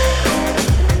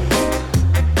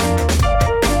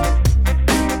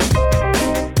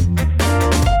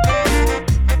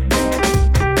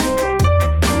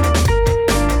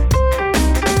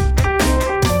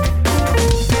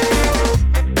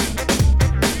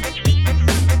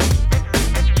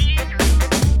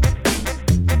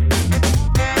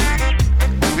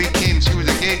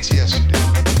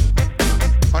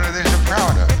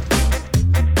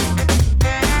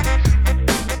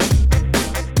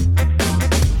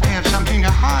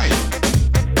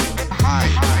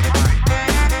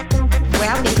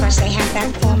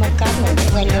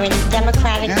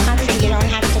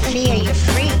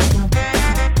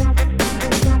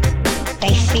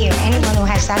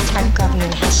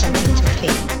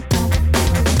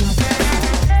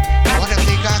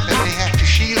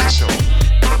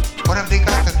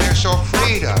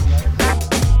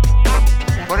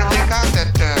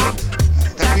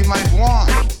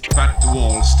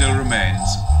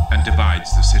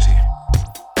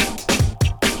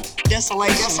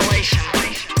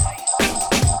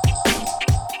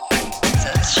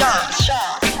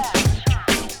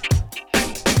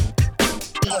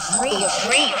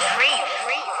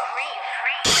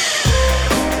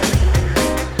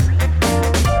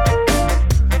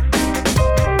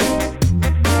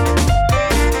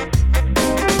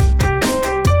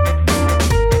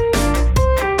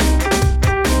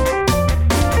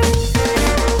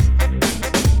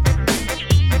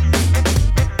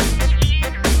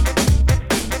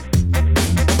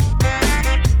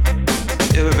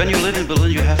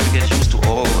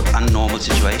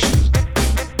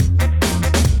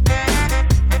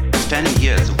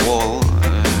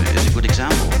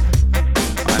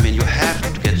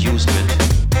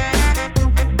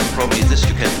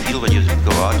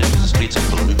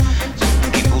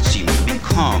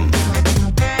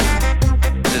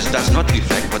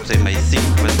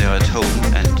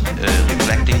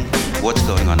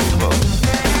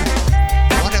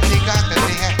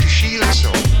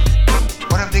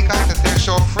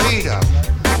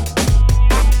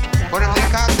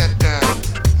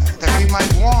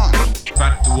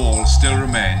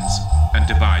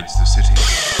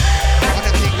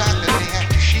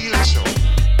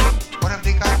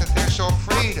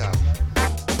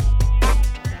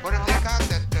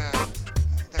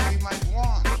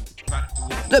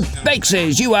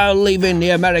 You are leaving the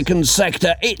American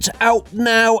sector. It's out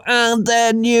now, and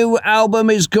their new album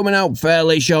is coming out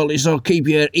fairly shortly, so keep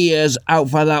your ears out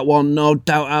for that one. No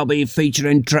doubt I'll be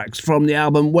featuring tracks from the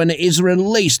album when it is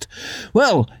released.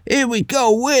 Well, here we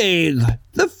go with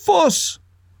The Fuss,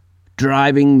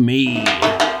 Driving Me.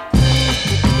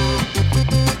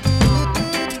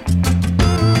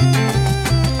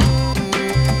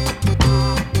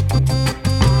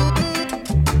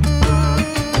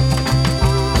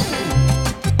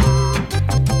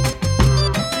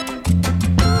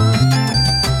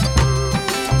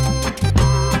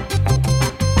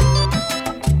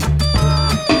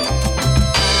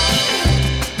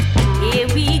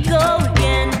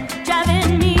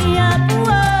 Driving me up,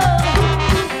 whoa,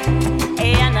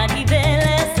 and not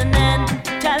even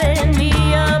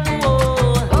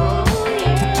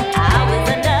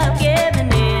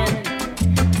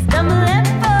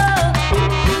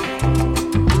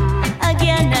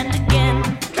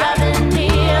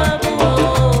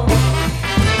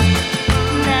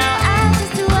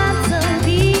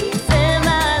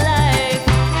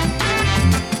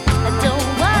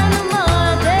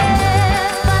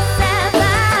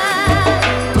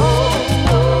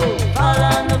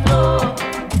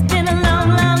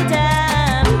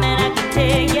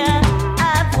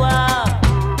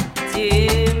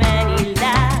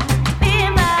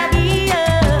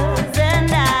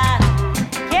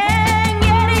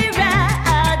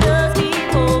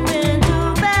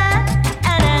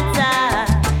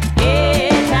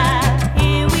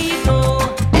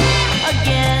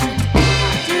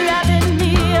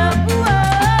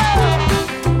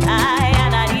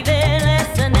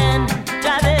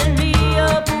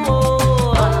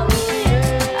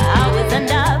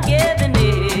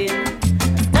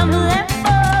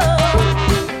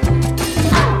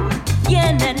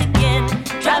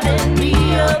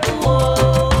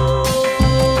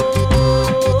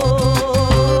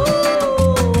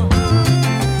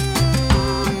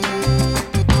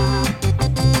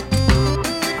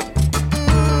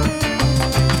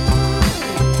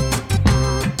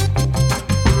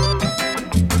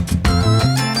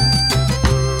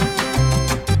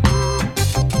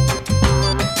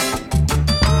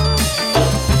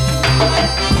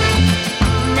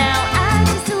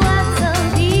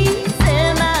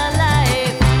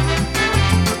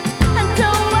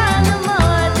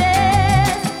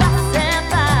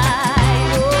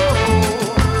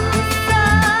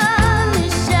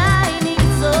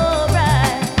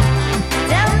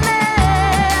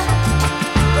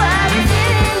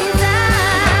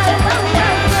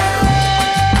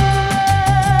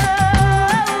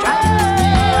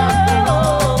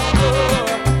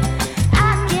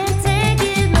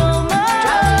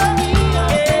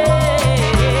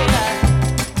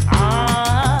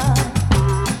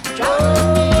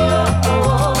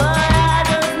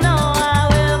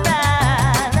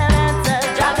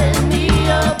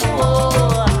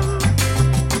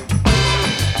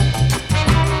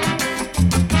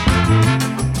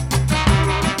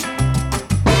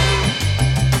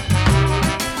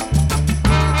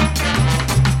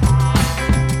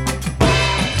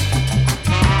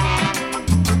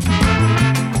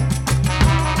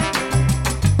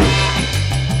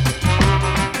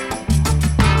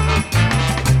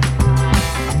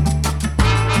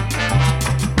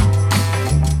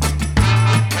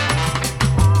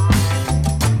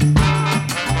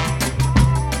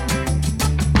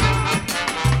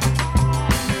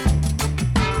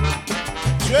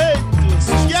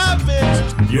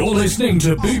listening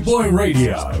to Boot Boy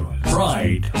Radio.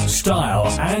 Pride, style,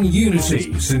 and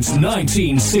unity since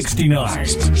 1969.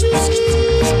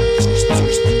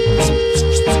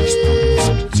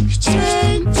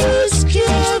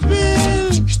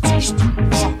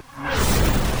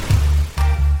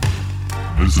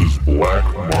 This is Black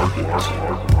Market.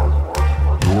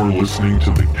 You're listening to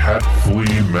the Cat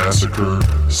Flea Massacre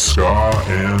Ska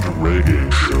and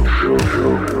Reggae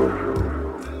Show.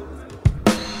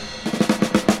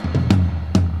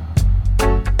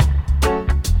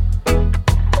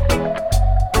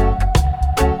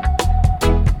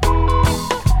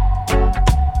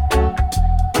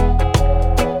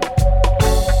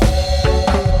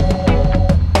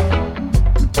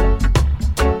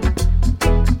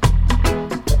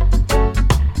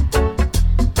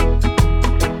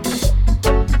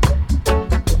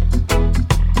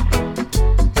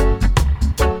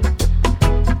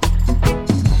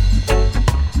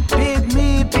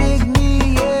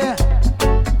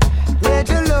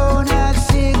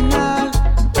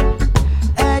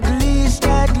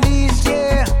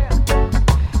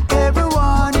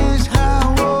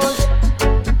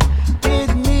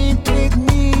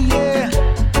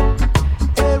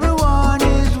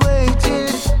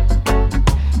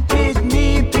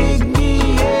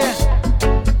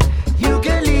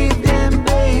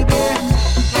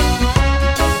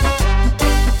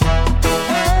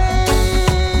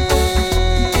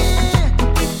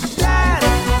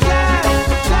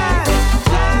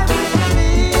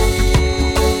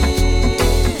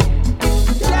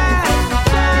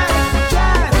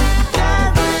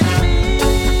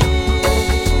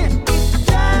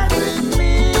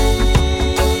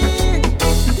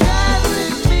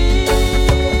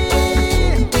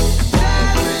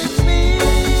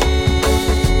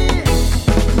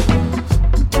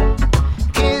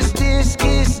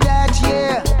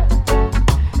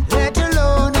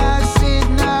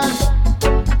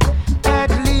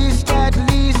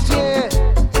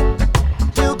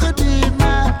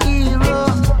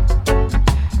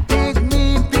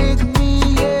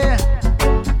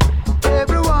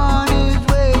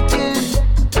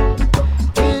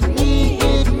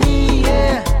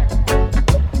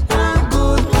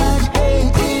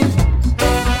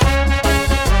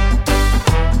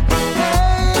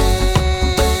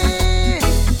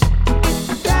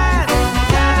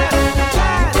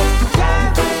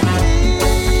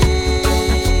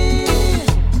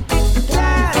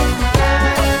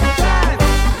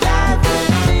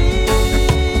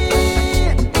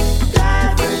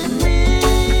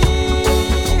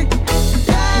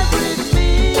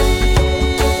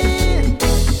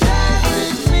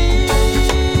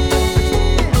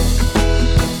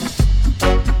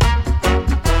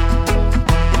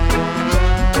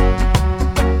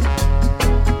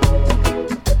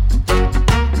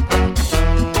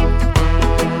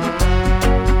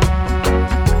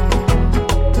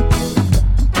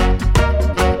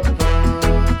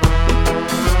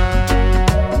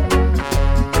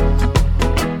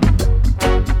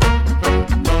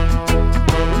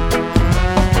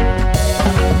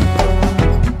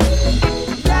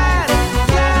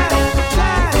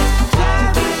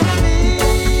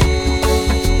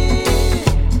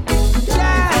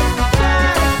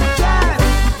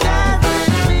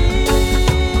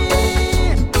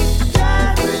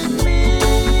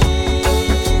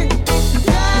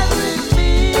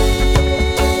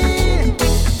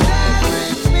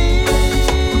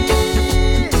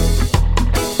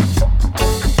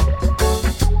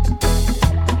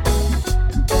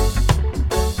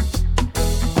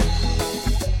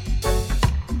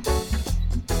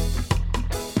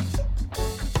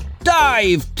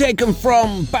 Taken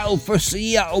from Battle for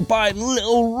Seattle by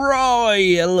Little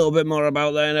Roy. A little bit more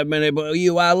about that in a minute, but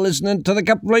you are listening to the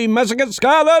Cat Flea Massacre Ska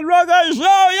and Reggae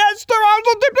Show. Yes, the House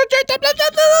of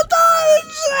Diplomat,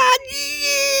 and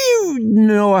you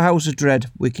know a House of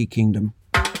Dread, Wiki Kingdom.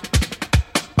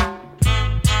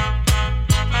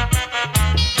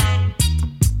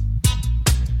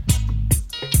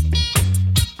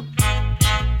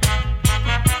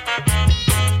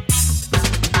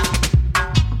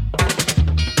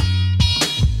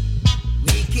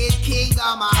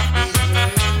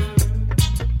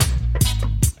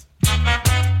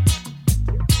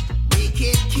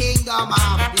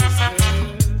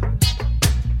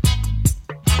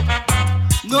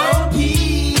 No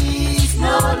peace,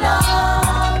 no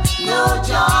love, no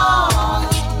joy.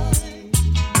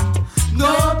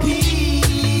 No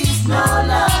peace, no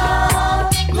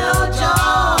love, no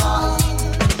joy.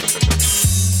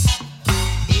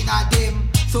 In a dim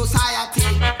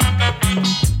society,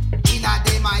 in a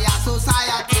dim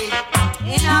society,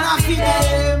 in a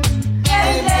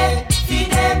feed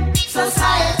them, so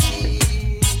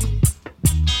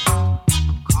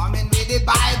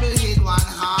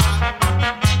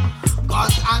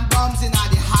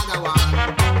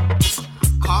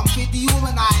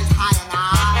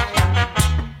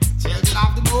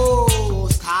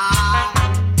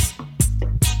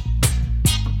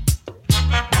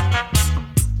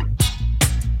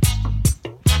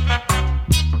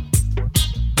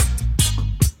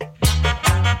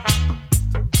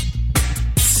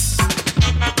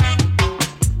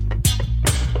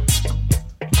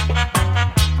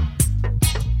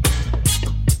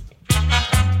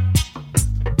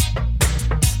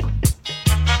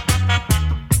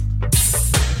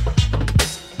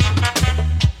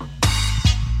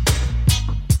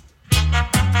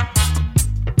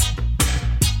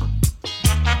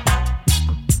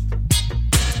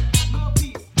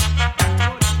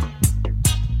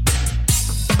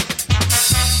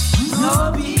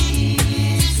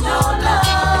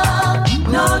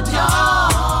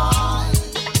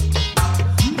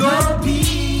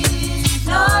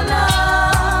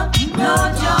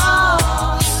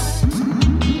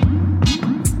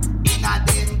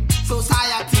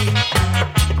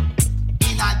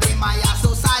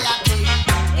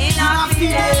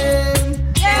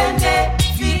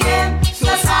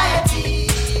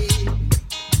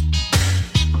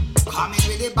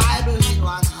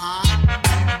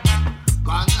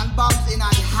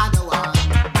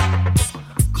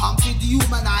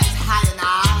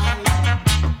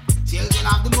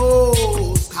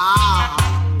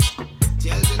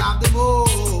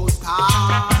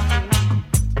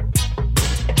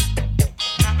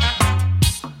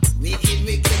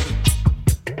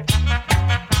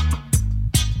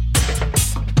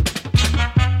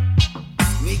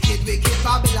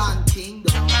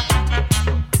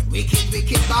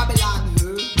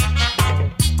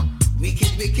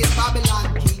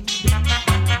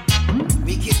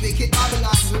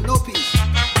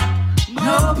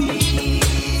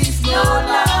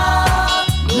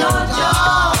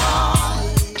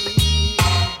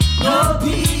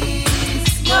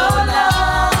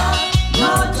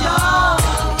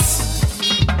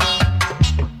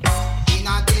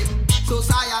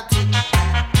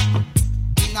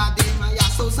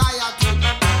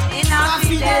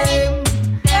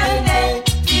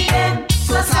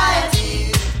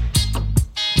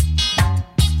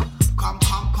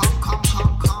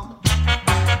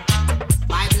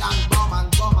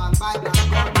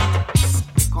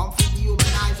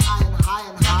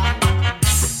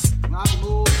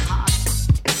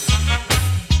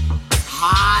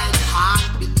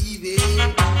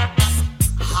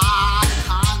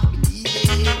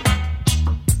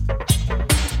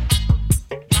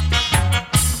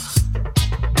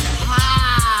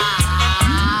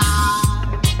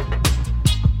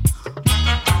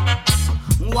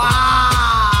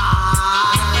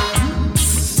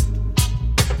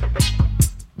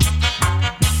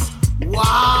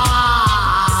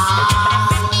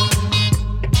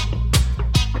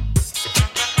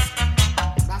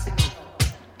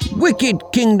Kid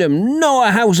Kingdom,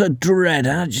 Noah House of Dread.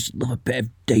 I just love a bit of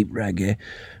deep reggae.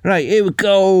 Right, here we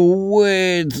go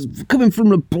with, coming from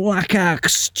the Black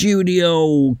Axe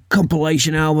Studio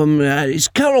compilation album, it's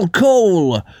Carol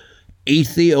Cole,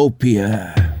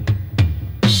 Ethiopia.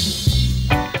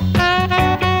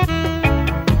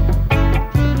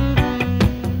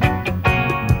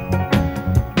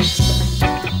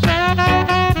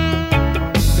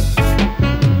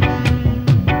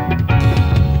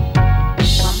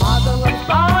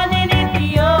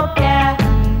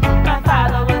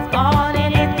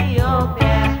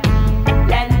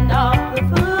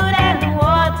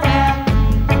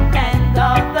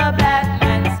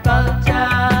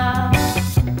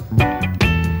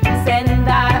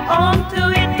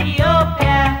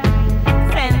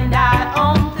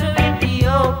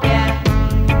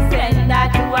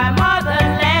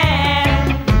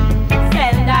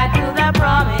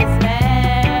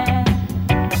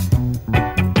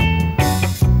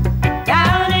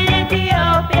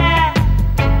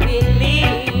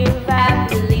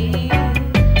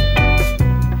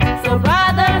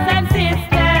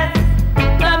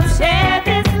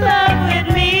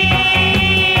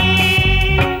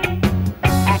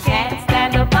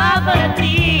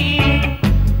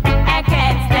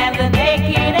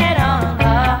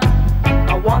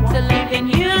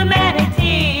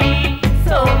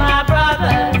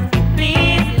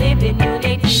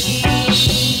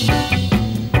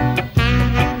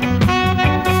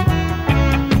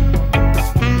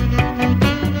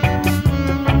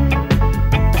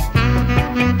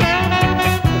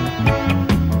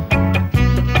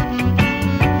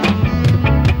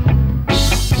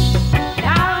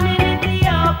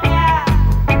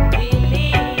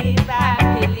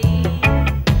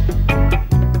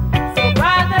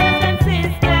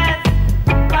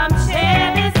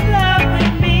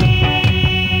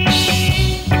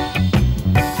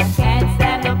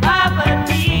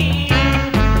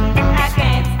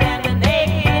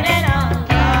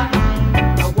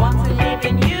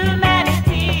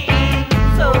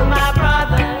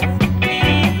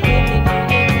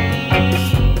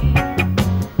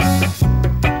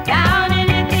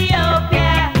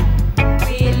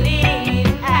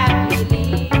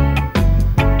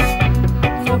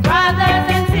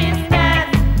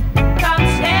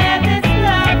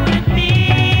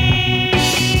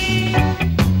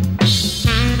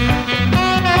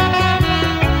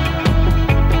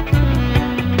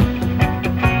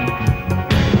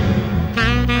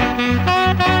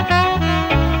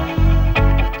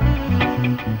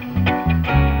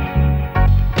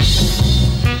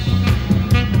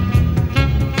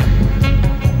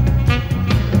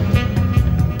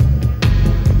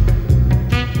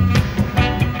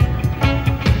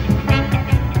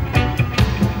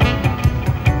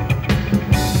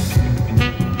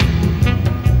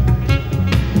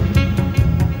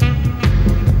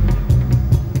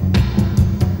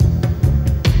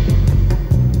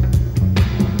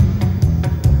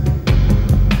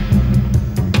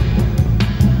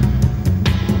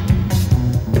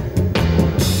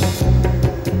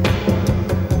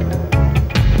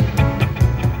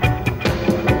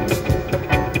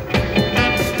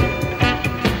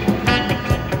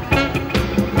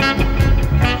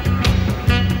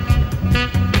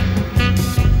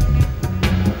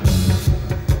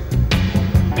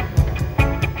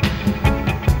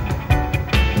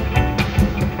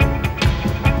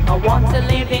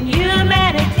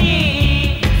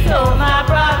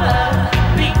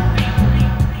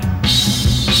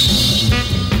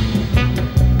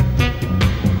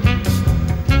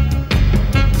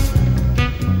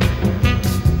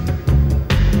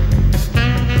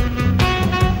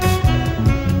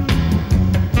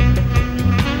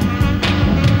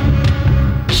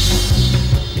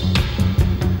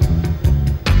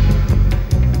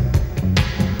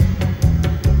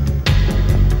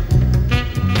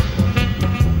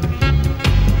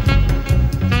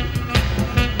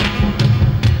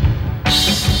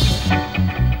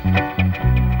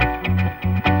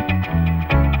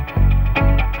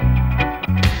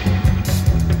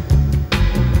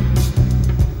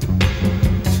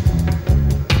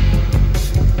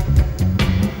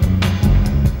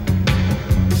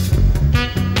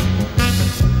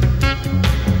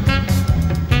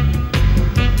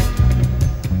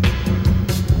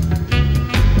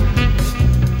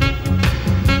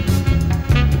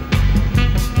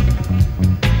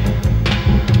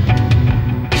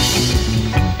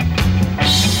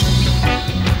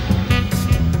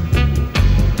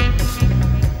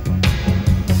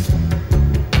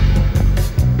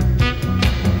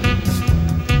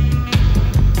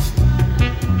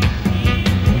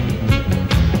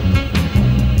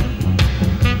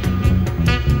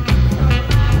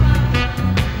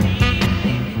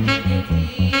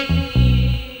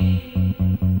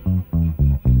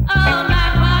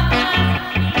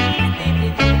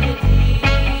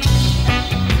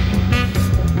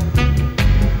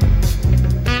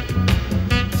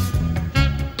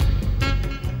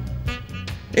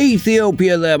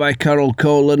 Ethiopia there by Carol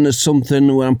Cole, and there's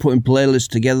something when I'm putting playlists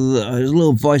together, there's a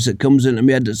little voice that comes into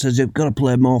my head that says, you've got to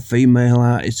play more female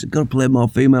artists,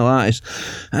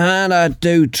 and I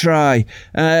do try,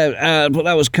 but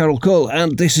that was Carol Cole,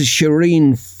 and this is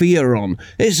Shireen Fearon.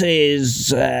 This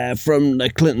is from the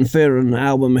Clinton Fearon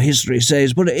album History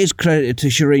Says, but it is credited to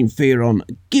Shireen Fearon.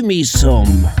 Give me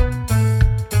some.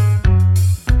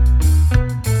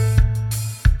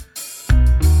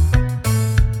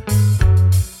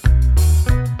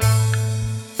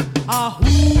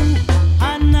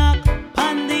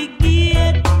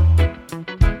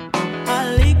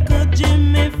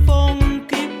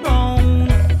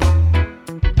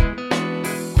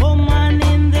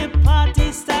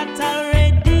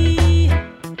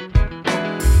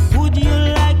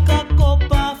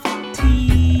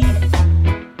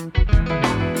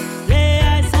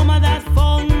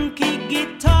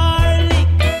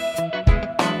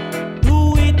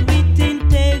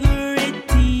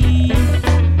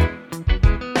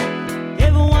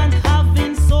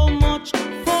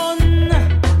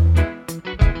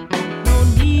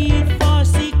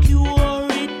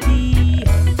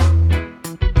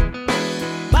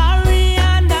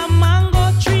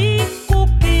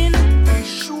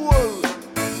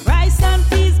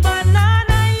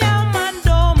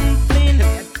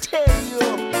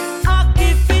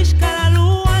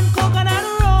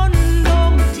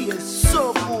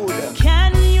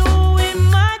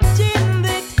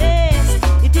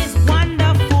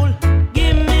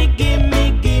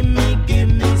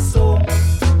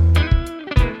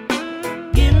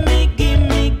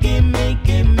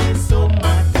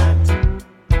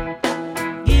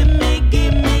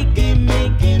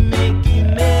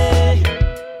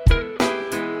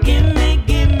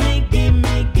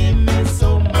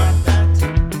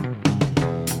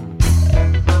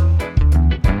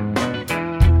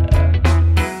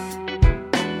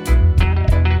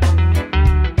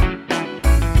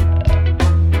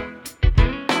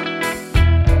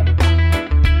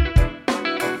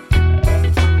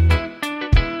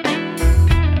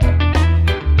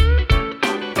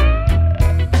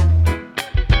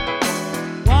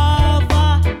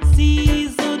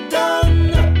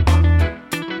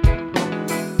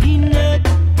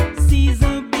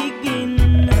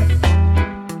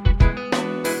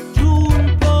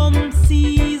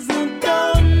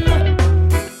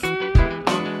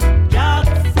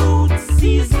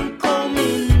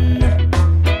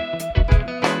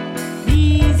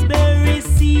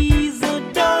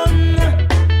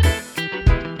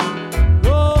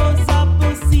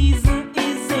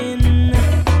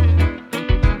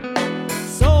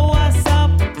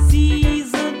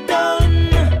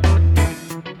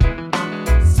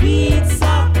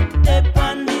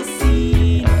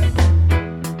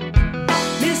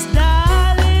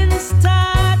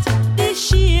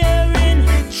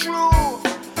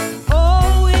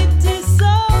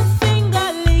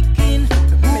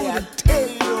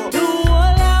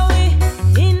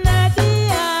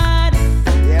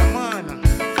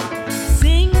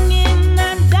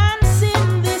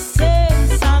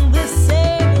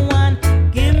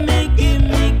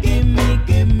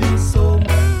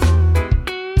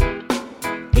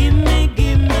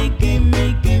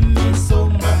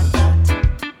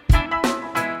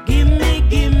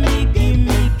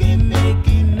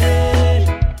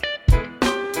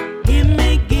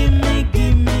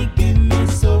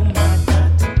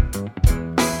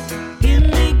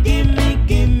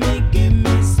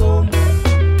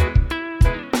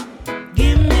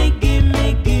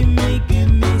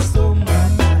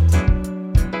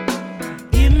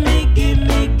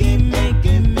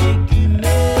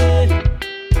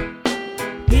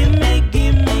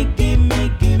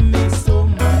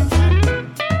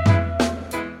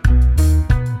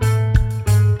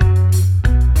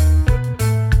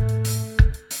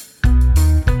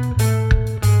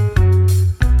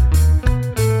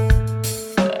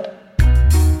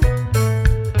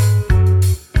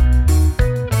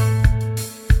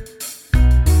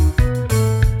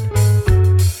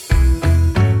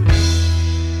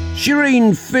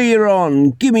 Shireen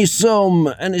Fearon, Give Me Some,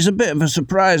 and it's a bit of a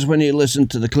surprise when you listen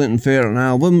to the Clinton Fearon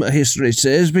album, History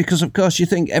Says, because of course you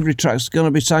think every track's going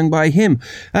to be sang by him,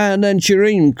 and then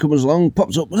Shireen comes along,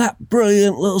 pops up with that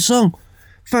brilliant little song.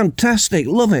 Fantastic,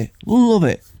 love it,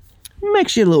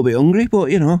 makes you a little bit hungry,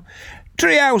 but you know.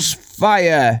 Treehouse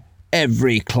Fire,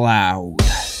 Every Cloud.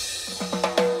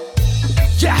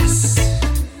 Yes!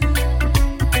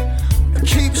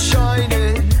 Keep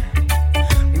shining,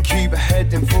 keep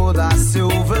heading for that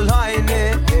silver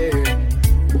lining.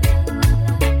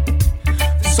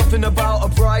 There's something about a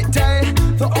bright day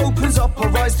that opens up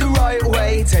our eyes the right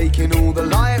way, taking all the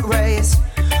light rays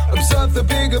the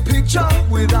bigger picture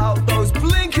without those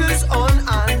blinkers on,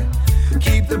 and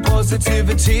keep the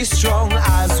positivity strong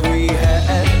as we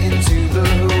head into the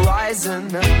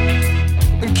horizon.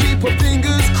 And keep our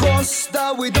fingers crossed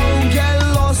that we don't get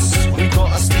lost. We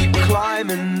gotta steep climb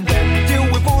and then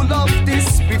deal with all of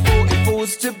this before it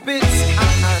falls to bits.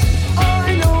 And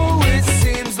I know it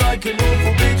seems like an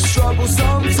awful big struggle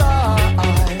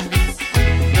sometimes,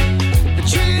 but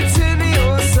cheating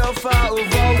yourself out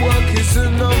of our work is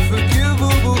an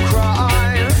unforgivable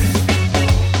crime.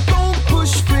 Don't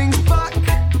push things back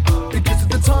because of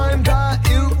the time that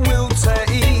it will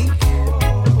take.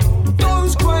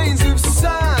 Those grains of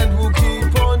sand will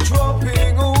keep on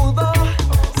dropping all the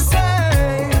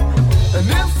same. And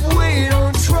if we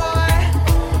don't try,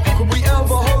 how can we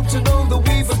ever hope to know that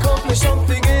we've accomplished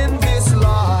something in this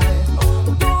life?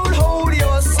 Don't hold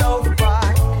yourself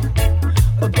back.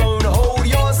 Don't hold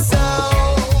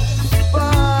yourself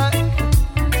back.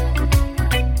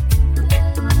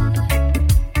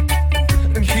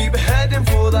 And keep heading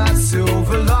for that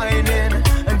silver lining.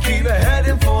 And keep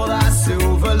heading for that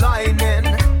silver lining.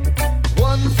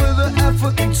 1 for the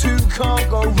effort and 2 can't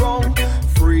go wrong.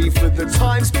 3 for the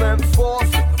time spent, 4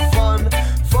 for the fun,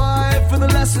 5 for the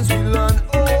lessons we learn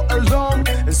all along,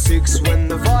 and 6 when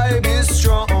the vibe is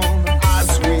strong.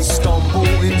 As we stumble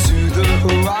into the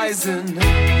horizon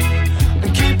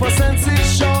and keep our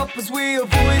senses sharp as we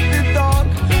avoid the dark.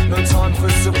 No time for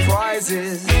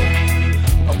surprises.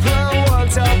 Our plan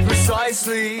worked out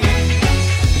precisely.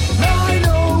 I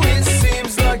know it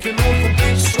seems like an awful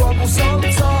big struggle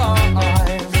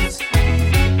sometimes.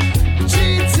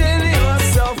 Cheating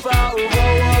yourself out of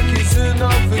our work is an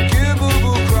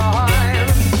unforgivable crime.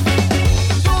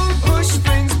 Don't push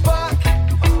things back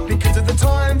because of the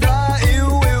time that it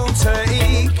will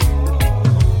take.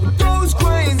 Those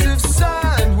grains of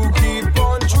sand will keep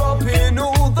on dropping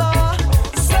all the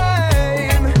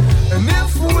same. And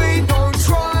if we don't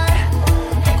try,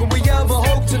 how can we ever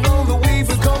hope to know that we've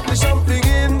accomplished something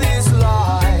in this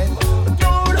life?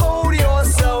 Don't hold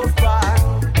yourself back.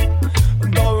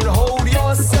 Don't hold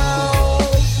yourself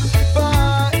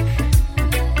back.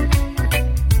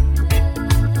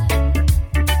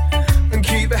 And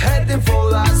keep heading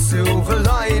for that silver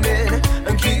lining.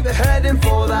 And keep heading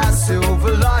for that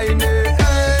silver lining.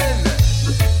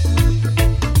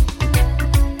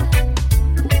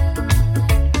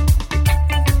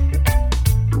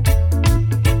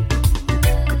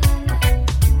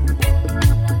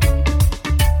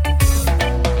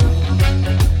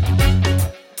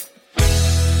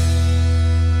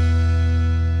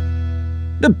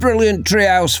 The brilliant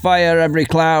Treehouse Fire, Every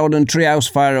Cloud, and Treehouse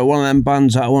Fire are one of them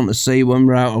bands that I want to see when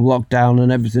we're out of lockdown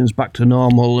and everything's back to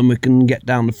normal and we can get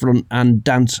down the front and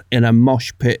dance in a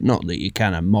mosh pit. Not that you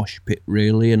can a mosh pit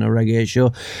really in a reggae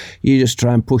show. You just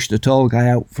try and push the tall guy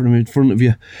out from in front of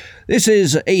you. This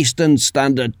is Eastern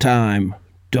Standard Time.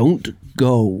 Don't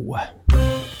go.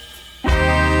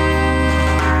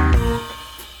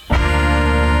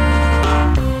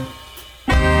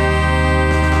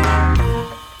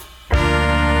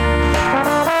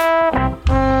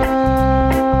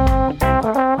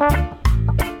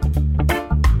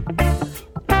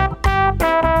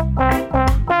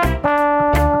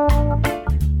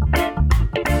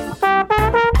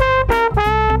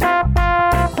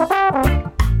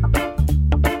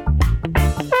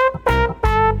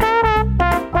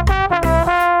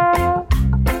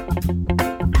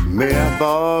 May I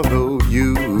borrow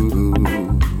you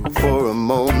for a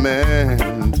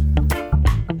moment?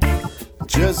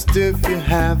 Just if you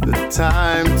have the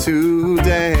time to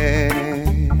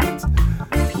dance.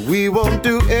 We won't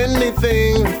do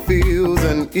anything that feels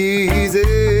uneasy.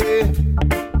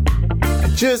 I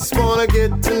just wanna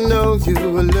get to know you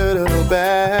a little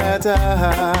better.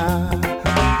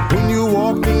 When you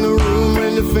walk in the room,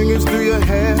 run your fingers through your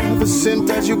hair. The scent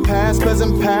as you pass,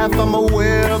 pleasant path. I'm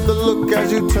aware of the look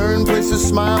as you turn, place a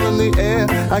smile in the air.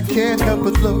 I can't help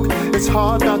but look, it's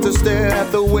hard not to stare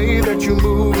at the way that you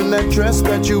move and that dress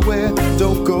that you wear.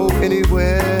 Don't go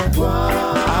anywhere,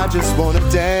 I just wanna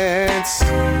dance.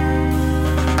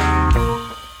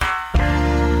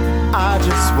 I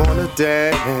just wanna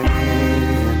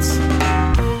dance.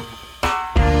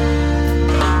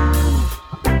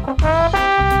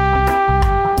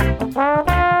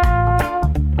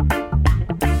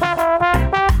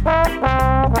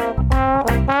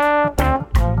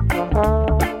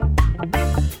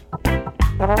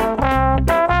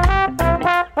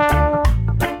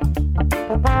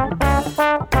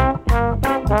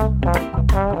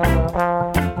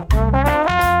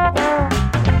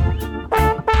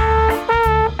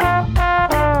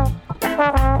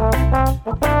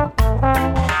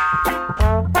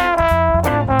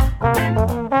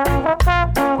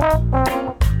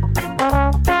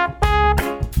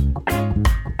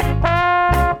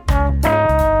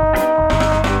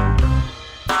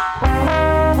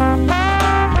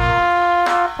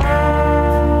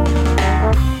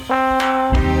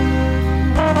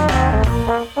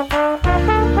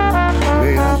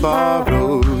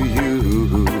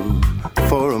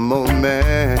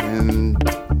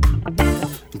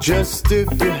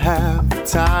 Just if you have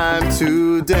time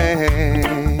to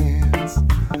dance,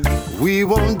 we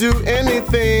won't do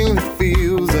anything that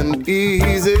feels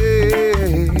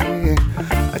uneasy.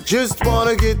 I just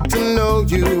wanna get to know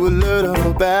you a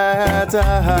little better.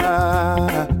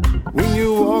 When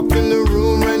you walked in the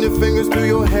room, ran your fingers through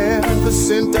your hair, the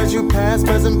scent as you pass,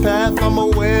 pleasant path. I'm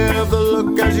aware of the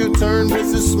look as you turn,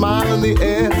 there's a smile in the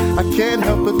air. I can't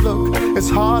help but look, it's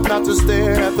hard not to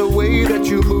stare at the way that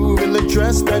you move and the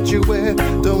dress that you wear.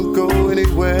 Don't go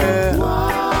anywhere,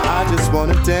 I just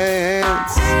wanna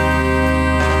dance.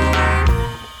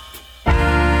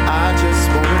 I just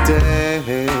wanna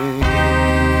dance.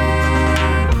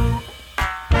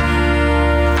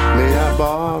 May I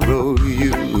borrow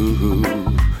you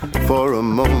for a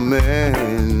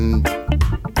moment?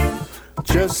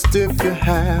 Just if you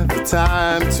have the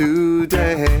time to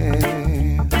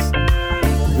dance,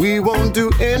 we won't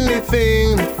do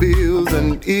anything that feels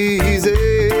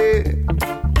uneasy.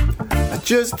 I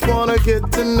just wanna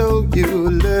get to know you a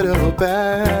little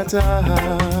better.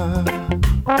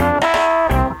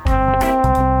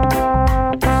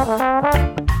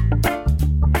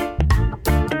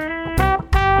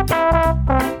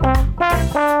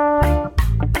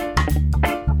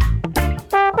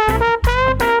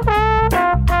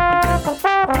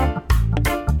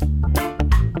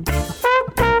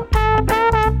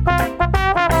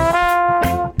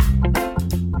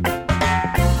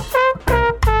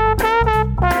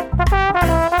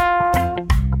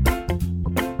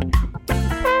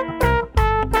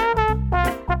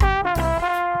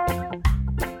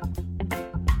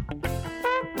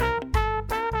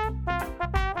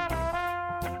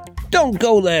 Don't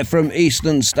Go There from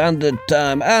Eastern Standard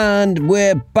Time, and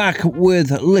we're back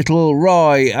with Little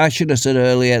Roy. I should have said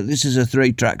earlier, this is a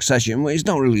 3-track session. Well, it's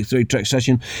not really a 3-track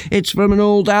session. It's from an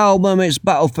old album. It's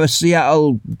Battle for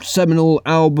Seattle, seminal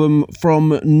album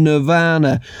from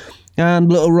Nirvana. And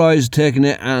Little Roy's taken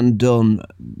it and done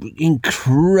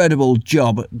incredible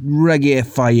job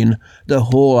reggae-fying the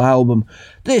whole album.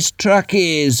 This track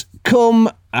is Come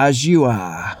As You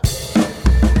Are.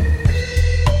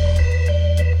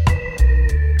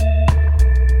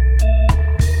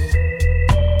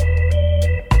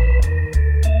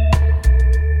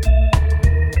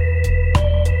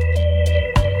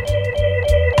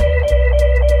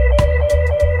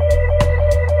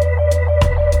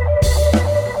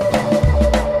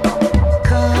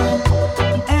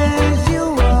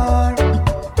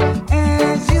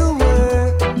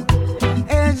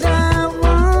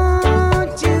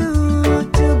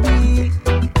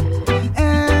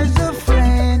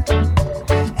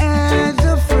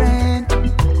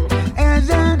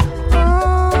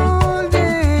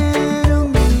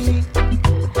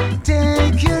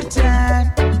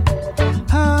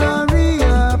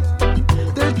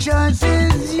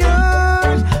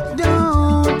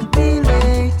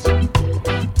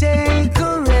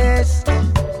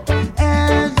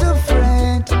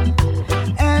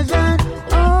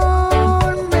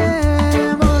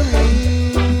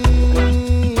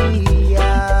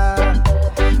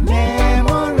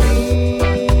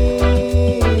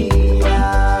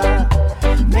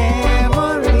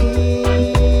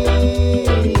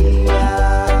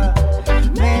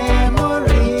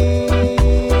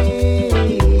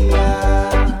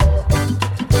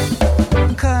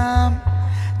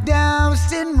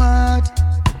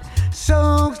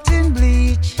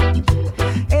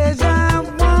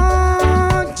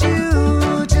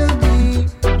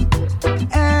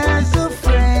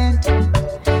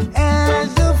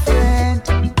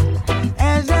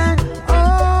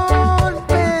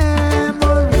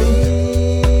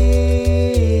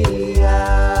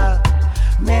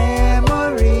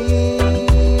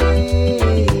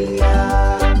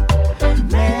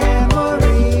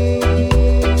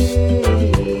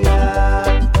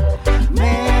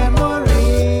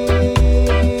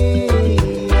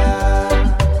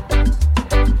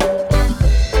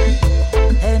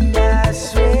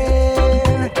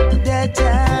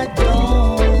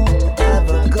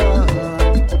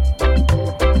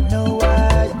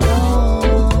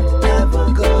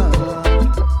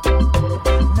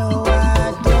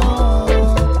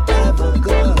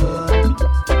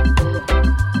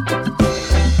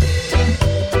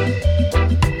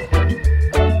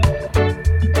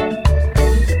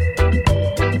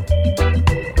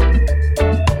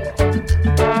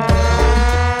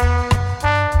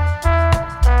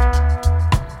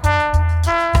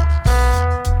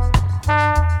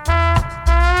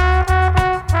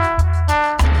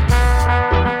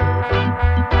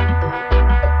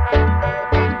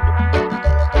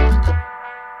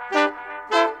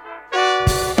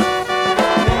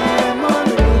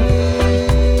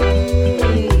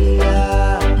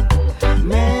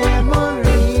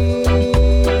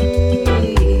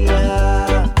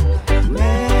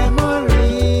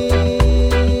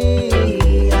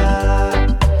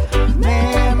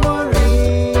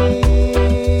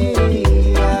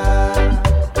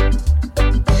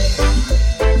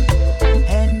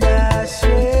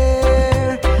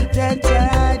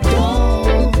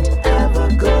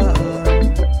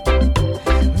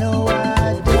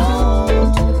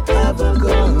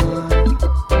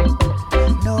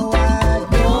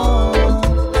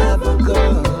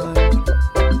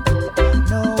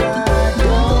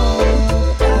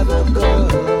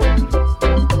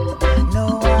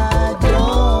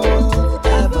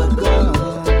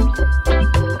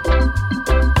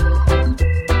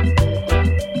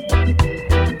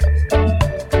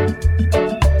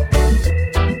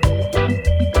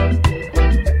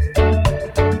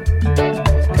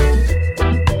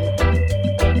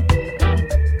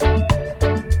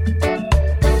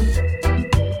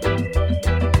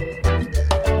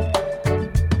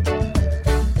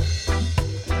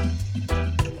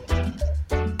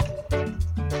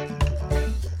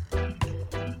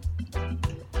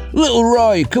 Little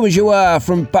Roy, come as you are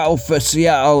from Battle for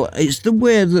Seattle. It's the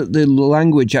way that the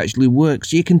language actually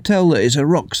works. You can tell that it's a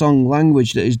rock song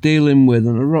language that he's dealing with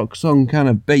and a rock song kind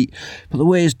of beat. But the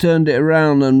way he's turned it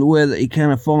around and the way that he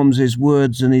kind of forms his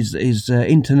words and his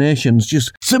intonations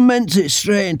just cements it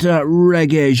straight into that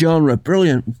reggae genre.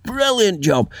 Brilliant, brilliant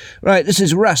job. Right, this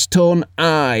is Rastone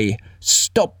I.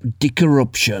 Stop the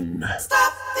Corruption.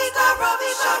 Stop the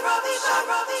corruption.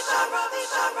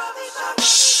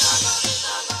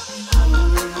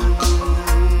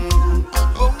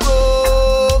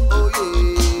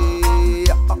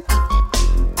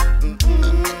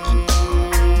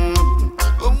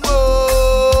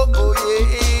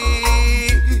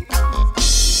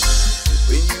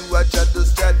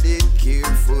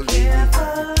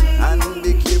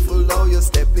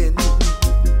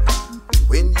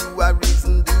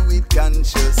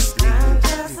 Consciously,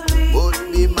 but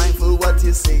be mindful what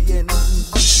you're saying.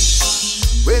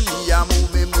 When me a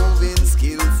moving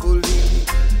skillfully,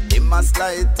 they must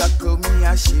like tackle me,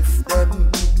 I shift them.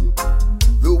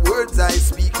 The words I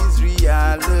speak is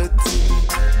reality.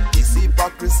 This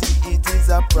hypocrisy, it is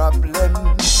a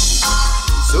problem.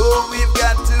 So we've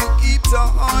got to keep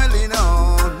toiling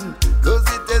on, cause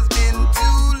it has been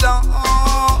too long.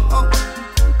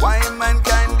 Why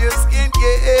mankind just can't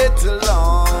get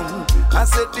along? I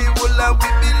said the whole of we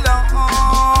belong.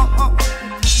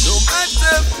 No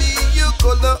matter be your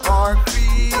color or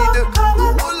creed, the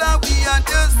whole of we are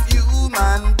just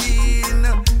human being.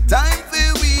 Time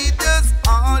for we just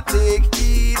all take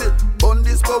heed on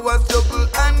this power struggle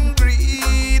and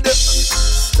greed.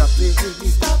 Stop it,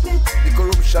 stop it. The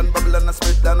corruption bubble and a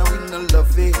spread and we no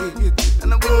love it,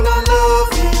 and we no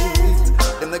love it.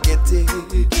 Then I get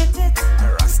it.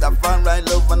 Rastafari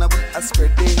love and we a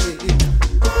spread it.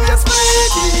 We are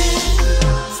spreading.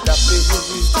 Stop it.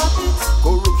 Stop it.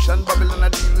 Corruption, Babylon, I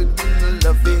deal with me, no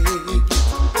love it.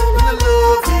 We no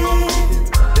love it.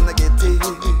 Then I get it.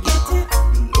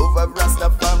 Love of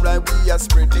Rastafari, we are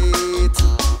spread it.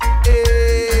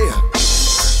 Hey.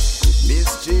 Miss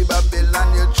J. Babylon,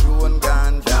 your throne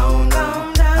gone down.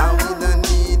 Now we don't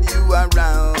need you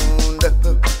around.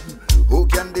 Who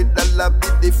can the dollar be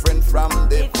different from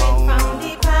the pound?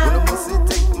 We must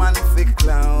take man for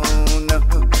clown.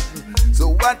 So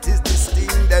what is this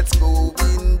thing that's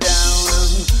going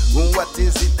down? What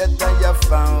is it that I have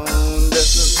found?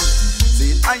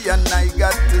 See, I and I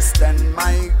got to stand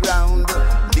my ground.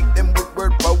 Lick them with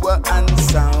word, power and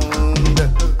sound.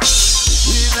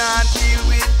 We not deal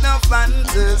with no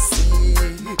fantasy.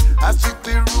 I strip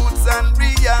the roots and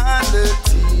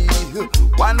reality.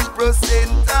 1%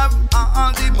 of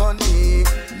all the money,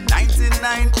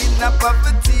 99 in the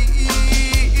poverty.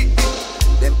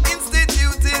 Them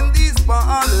instituting these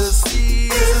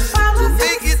policies to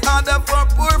make it harder for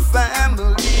poor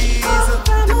families.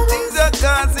 Them things are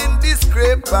causing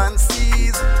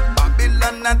discrepancies.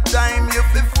 Babylon, at time you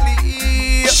fi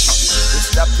flee.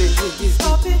 Stop it.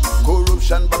 Stop it.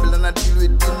 Corruption, Babylon, I deal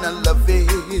with, we no love it.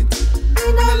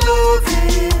 We no love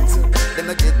it. Then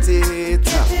I get it.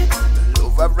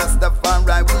 Love of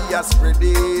Rastafari, we are spread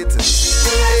it.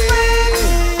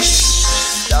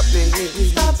 Stop it.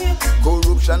 Stop it.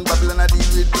 Corruption, Babylon, I deal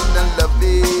with, we no love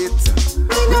it.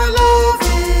 We no love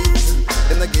it.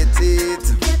 Then I get it.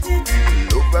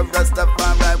 Love of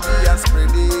Rastafari, we are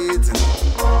spread it.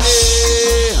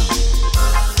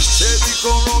 Say the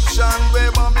corruption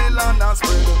where Babylon has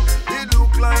spread. It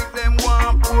look like them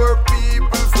want poor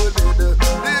people for dead.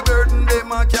 The burden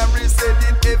them a carry said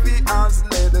it heavy as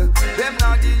lead. Them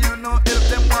not give you no help,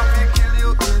 them want to kill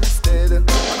you instead.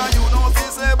 And you know if you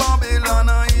say Babylon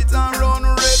it and run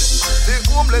red. The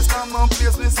homeless come no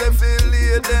place me say feel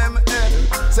lay them head.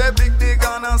 Say big they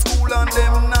gone to school and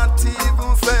them not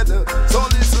even fed. So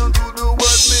listen to the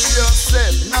words me just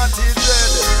said, not it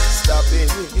dread. Stop it.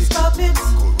 Stop it.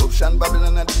 Corruption,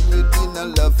 Babylon, I deal with, we no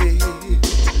love it.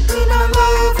 We no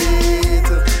love it.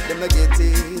 Them no get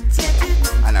it.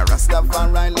 And a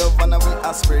Rastafari love and we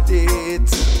a spread it.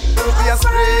 We a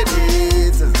spread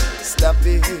it. Stop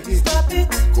it. Stop it.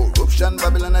 Corruption,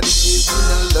 Babylon, I deal with, we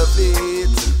no love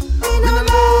it. We no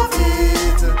love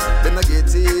it. Them no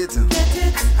get it.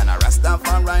 And a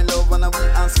Rastafari love and we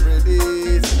a spread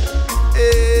it.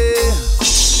 Hey.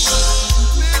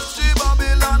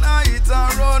 Babylon, it a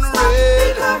run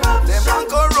red. Them a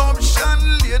corruption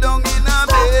lay down in a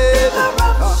bed.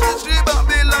 History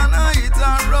Babylon, it a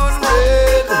run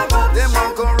red. Them a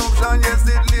corruption, yes,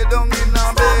 it lay down in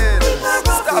a bed.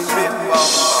 Stop it, Bob.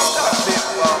 Stop it,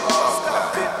 Bob.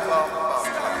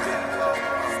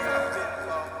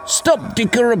 Stop the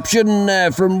Corruption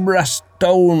from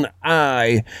Stone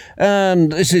Eye.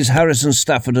 And this is Harrison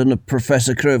Stafford and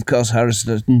Professor Crew. Of course,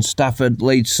 Harrison Stafford,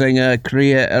 lead singer,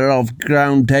 creator of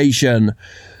Groundation.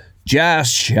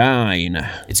 Just Shine.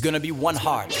 It's gonna be one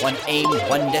heart, one aim,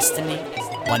 one destiny,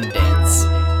 one dance.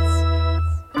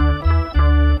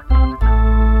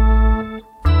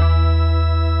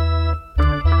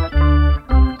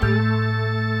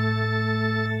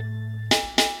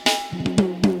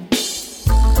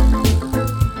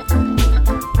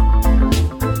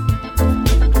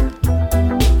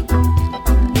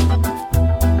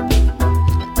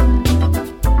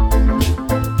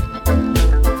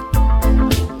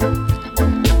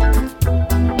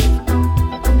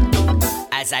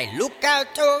 As I look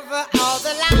out over all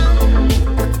the land,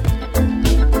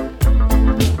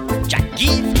 Jah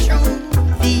give to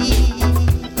thee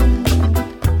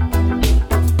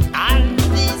on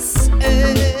this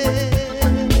earth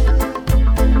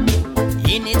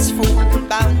in its full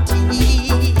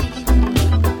bounty.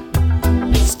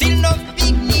 Still no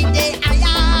big need they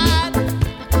iron,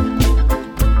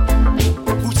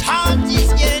 whose heart is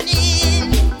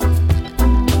yearning.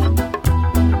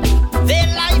 Their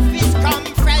life is come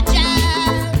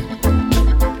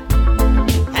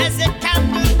as a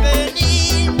candle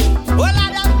burning, oh Lord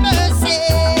have mercy.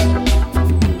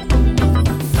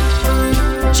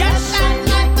 Just shine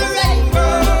like the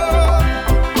rainbow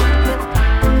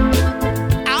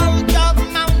out of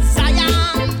Mount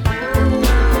Zion.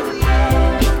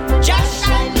 Just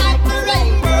shine like the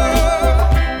rainbow,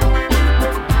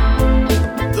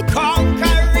 the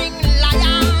conquering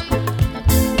lion.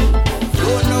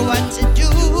 Don't know what to do,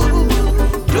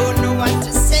 don't know what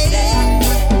to say.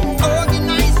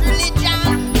 Organized religion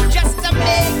just to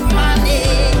make money.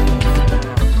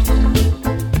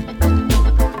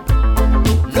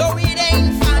 No, it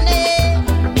ain't funny.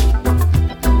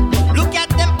 Look at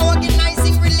them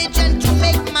organizing religion to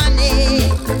make money.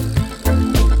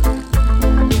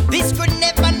 This could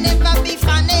never, never be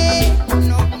funny.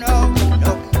 No, no,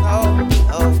 no, no,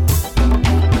 no.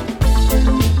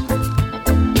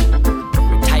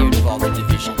 We're tired of all the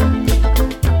division.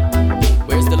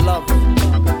 Where's the love?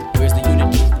 Where's the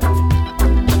unity?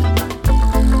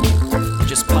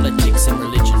 Just politics and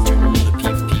religion to rule the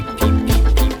people.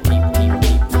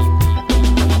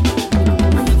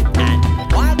 And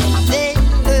what they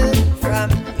learn from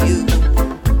you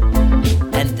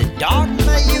and the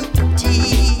dogma you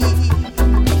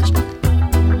teach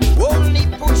only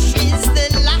pushes the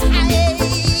line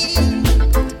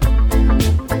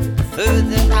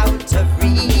further out of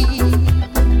reach.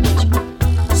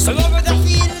 So over the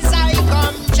hills I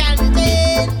come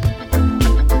chanting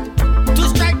to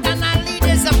strike down our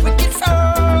leaders of wicked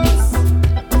foes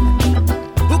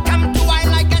who come to I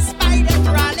like a spider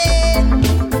crawling,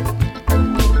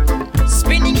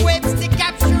 spinning webs to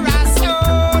capture our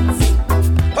souls.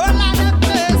 Oh Lord have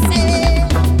mercy.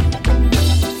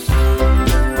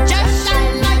 Just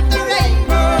shine like the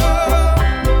rainbow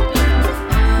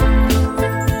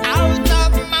out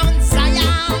of Mount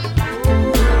Zion.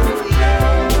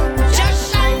 Just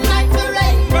shine like the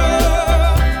rainbow,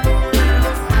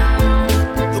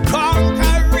 the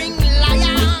conquering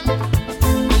lion.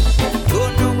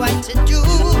 Don't know what to do,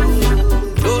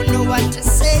 don't know what to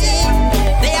say.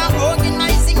 They are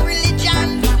organizing religion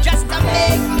just to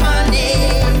make money.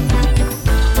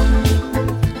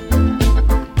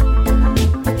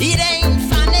 It ain't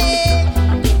funny.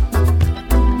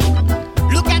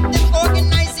 Look at them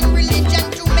organizing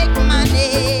religion to make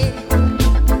money.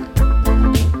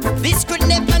 This could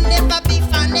never, never be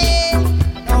funny.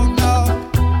 No, no.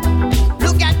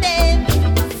 Look at them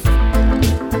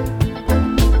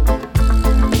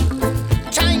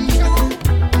trying to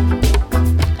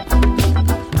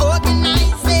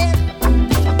organize it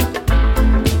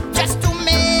just to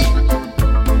make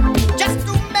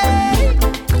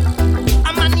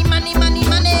a money, money, money,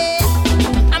 money,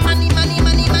 a money, money,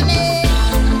 money, money.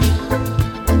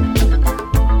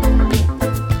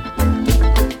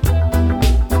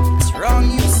 It's wrong,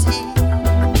 you see.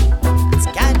 It's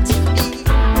got to be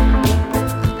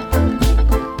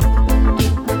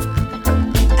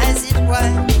as it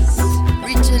was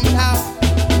written down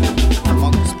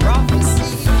amongst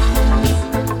prophecy.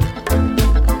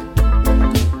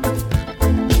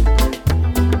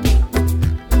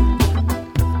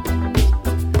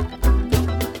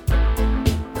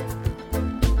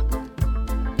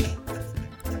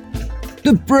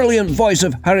 The brilliant voice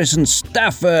of Harrison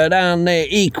Stafford and the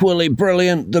equally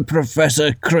brilliant The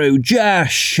Professor Crew.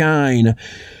 Just Shine.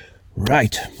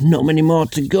 Right, not many more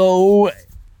to go.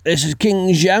 This is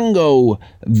King Django,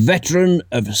 veteran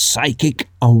of Psychic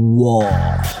War.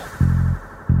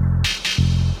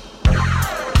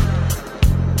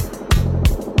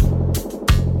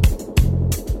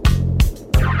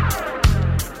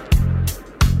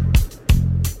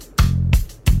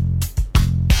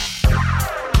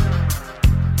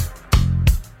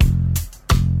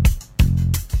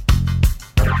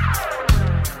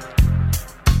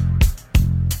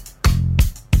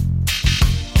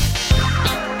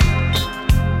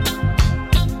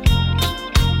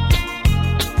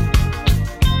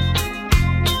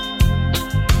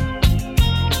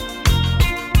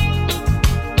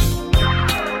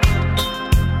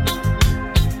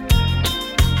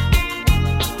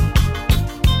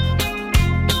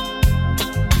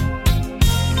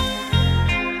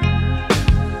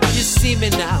 me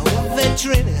now, a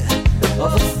veteran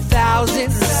of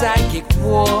 1,000 psychic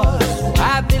wars.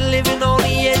 I've been living on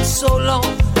the edge so long,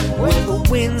 where the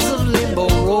winds of limbo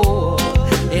roar.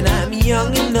 And I'm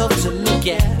young enough to look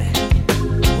at it,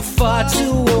 far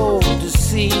too old to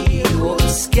see what the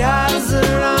scars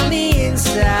are on the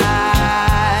inside.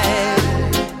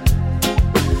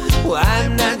 Well,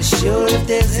 I'm not sure if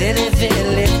there's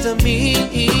anything left of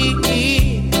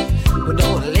me, but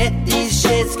don't let these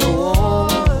shades go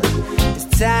on. It's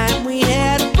time we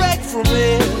had a break from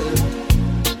it.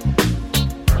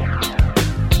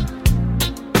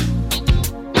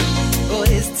 Oh,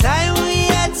 it's time we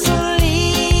had to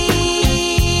leave.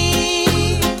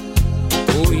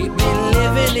 We've been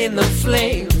living in the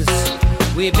flames,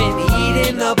 we've been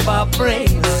eating up our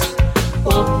brains.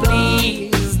 Oh,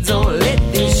 please don't let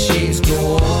these shades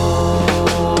go on.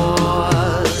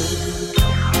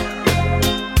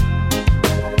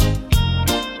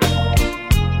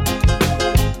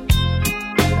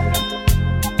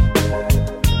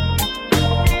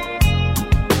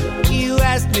 You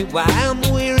ask me why I'm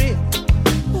weary,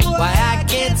 why I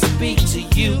can't speak to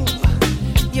you.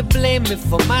 You blame me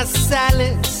for my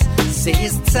silence, say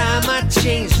it's time I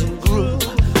changed and grew.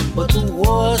 But the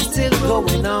war's still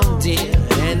going on, dear,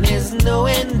 and there's no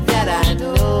end that I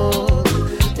know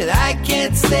that I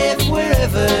can't save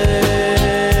forever.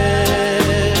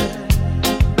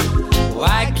 Oh,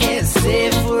 I can't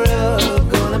save forever,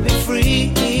 gonna be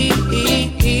free.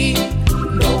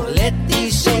 Don't let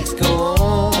these shakes go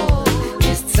on.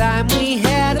 It's time we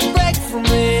had a break from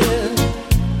it.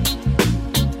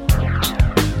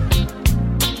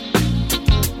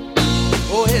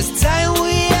 Oh, it's time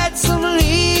we had some leave.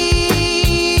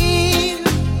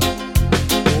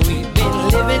 We've been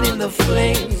living in the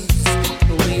flames,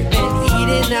 we've been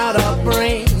eating out our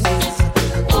brains.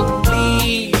 Oh,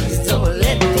 please don't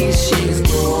let these shades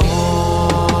go on.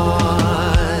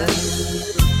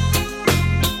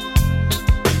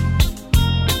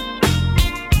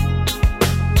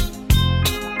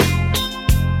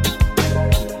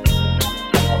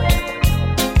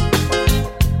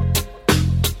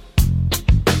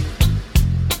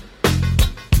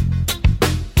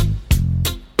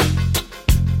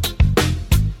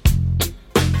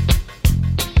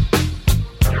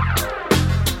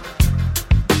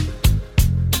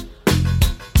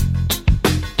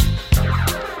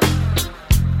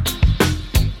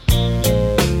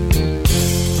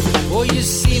 Oh, you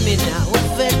see me now, a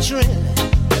veteran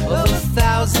of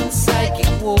 1,000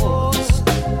 psychic wars.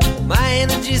 My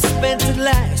energy's spent at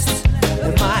last,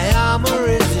 and my armor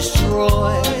is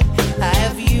destroyed. I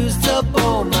have used up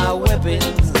all my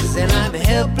weapons, and I'm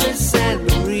helpless and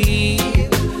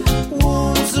bereaved.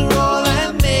 Wounds are all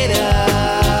I'm made of.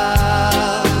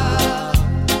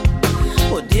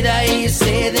 Or did I hear you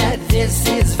say that this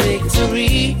is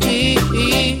victory?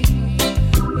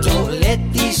 Don't let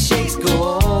these shakes go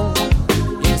on.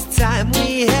 It's time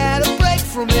we had a break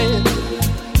from it.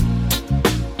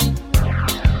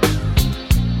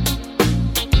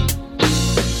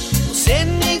 Send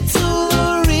me to the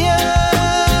rear,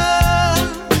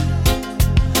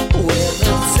 where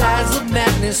the tides of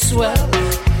madness swell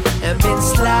and been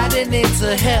sliding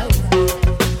into hell.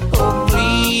 Oh,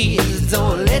 please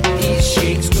don't let these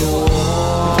shakes go on.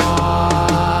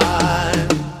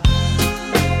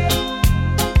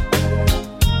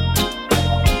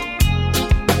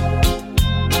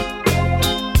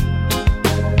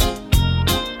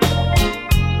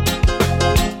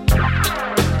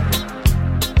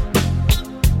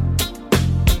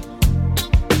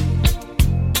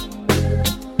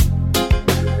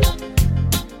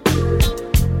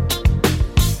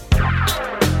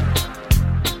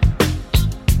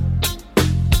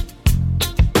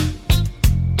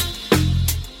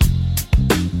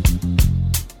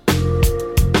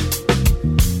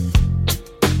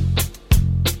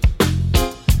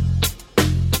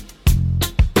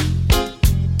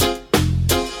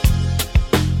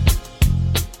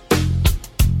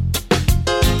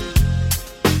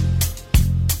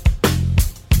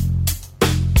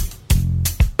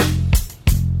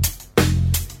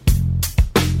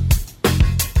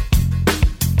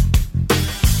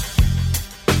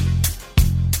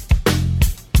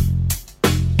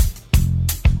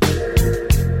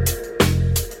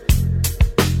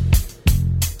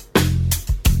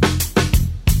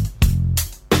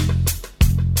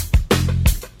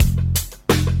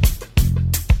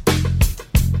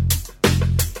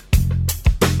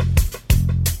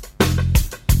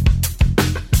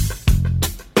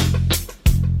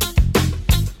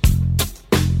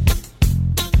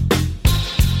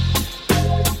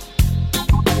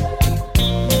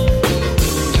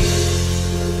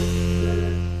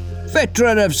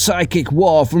 veteran of psychic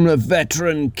war from the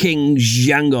veteran King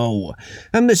Django.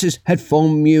 And this is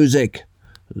Headphone Music.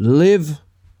 Live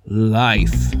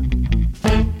Life.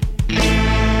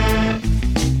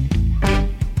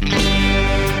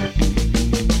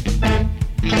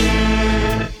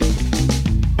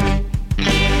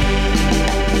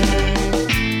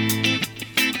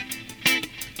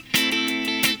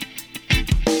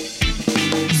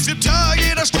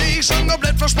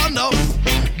 Verspannt auf,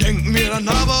 denk mir dann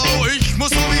aber, oh, ich muss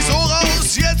sowieso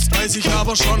raus. Jetzt weiß ich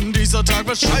aber schon, dieser Tag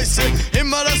wird scheiße.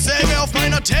 Immer dasselbe auf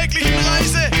meiner täglichen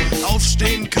Reise.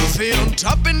 Aufstehen, Kaffee und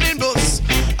ab in den Bus.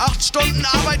 8 Stunden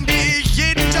arbeiten, die ich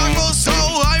jeden Tag muss. So,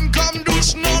 heimkommen,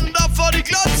 duschen und ab vor die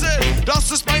Glotze.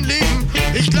 Das ist mein Leben,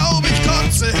 ich glaube, ich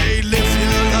kotze. Hey, live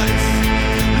your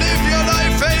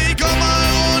life, hey, komm mal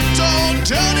runter und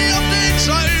hör nicht auf den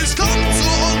Scheiß. Komm zu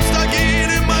uns, da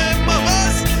geht immer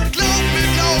was.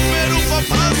 Du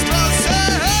verpasst was,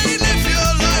 hey, live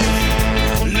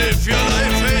your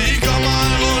life, hey, komm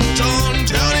mal runter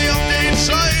und hör nicht auf den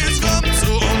Scheiß, komm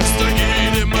zu uns, da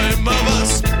geht immer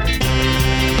was.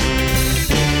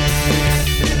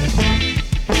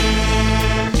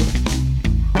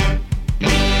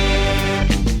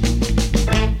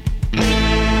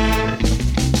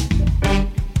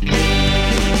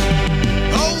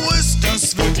 Oh, ist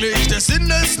das wirklich der Sinn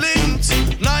des Lebens?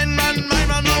 Nein, Mann,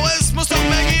 oh, es muss doch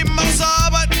mehr geben als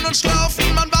arbeiten und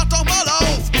schlafen. Man wacht doch mal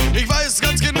auf. Ich weiß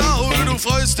ganz genau, du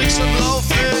freust dich schon drauf,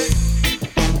 hey.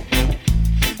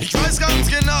 Ich weiß ganz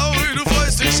genau, du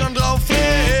freust dich schon drauf,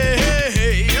 hey, hey,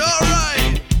 hey,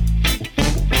 alright.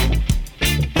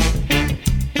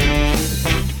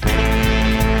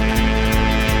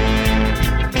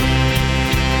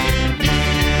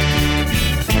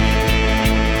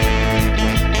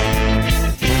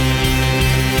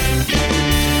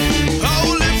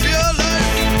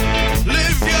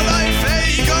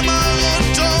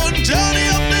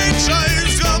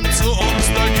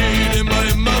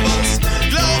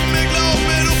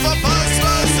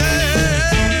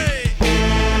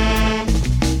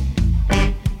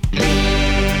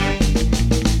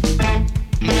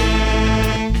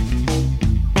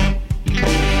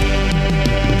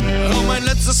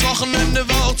 Wochenende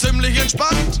war auch ziemlich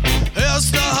entspannt.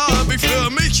 Erst da hab ich für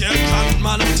mich erkannt,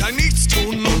 mal einen Tag nichts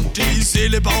tun und die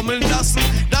Seele baumeln lassen.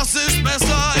 Das ist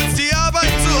besser als die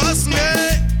Arbeit zu hassen,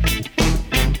 hey.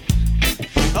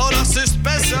 Oh, das ist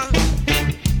besser.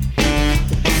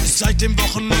 Seit dem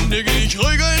Wochenende geh ich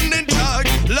ruhiger in den Tag.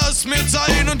 Lass mir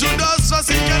Zeit und tu das, was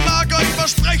ich gern mag. Ich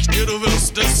versprech dir, du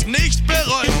wirst es nicht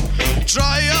bereuen.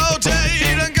 Try out,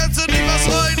 hey, dann kannst du nicht was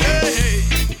freuen, hey.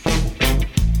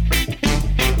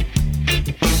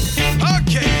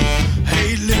 Okay,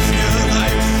 hey, live your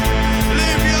life, hey,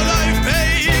 live your life,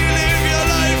 hey, live your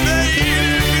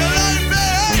life,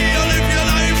 hey, oh, live your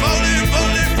life, oh,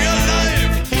 live your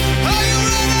life. Are you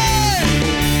ready?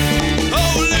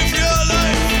 Oh, live your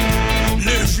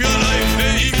life,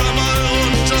 hey, komm mal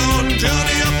runter und hör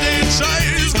nicht auf den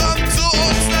Scheiß. Komm zu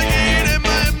uns, da geht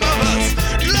immer was.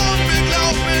 Glaub mir,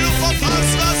 du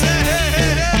verpasst was, hey, hey,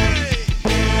 hey, hey.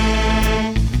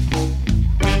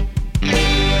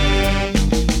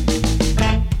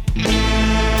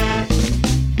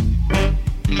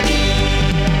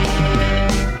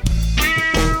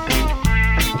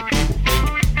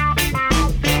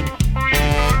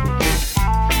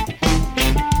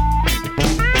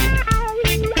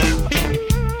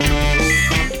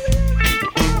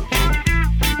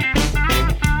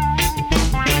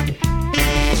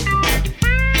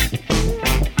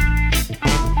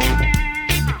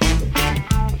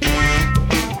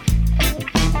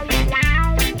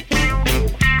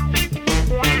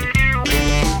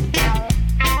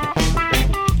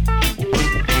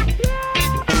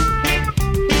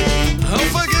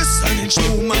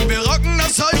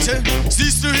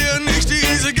 Siehst du hier nicht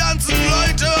diese ganzen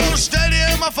Leute? Oh, stell dir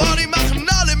immer vor, die machen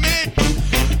alle mit.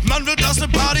 Mann, wird das ne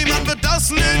Party, Mann, wird das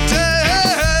ne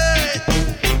Hey.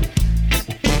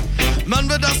 Mann,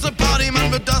 wird das ne Party,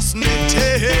 Mann, wird das ne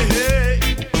Hey.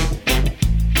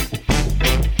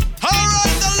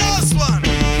 Alright, the last one.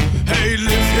 Hey,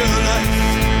 live your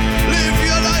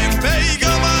life, hey,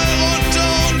 komm mal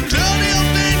runter und hör nicht auf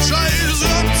den Scheiß.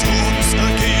 Komm zu uns, da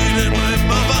geht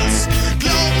immer was.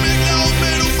 Glaub mir,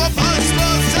 du verpasst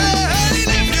was. Hey,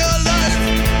 live your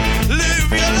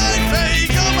life, hey,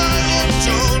 komm mal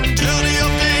runter und hör nicht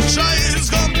auf den Scheiß.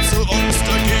 Komm zu uns,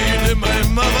 da geht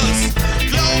immer was.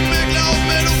 Glaub mir,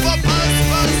 du verpasst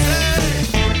was,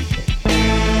 hey.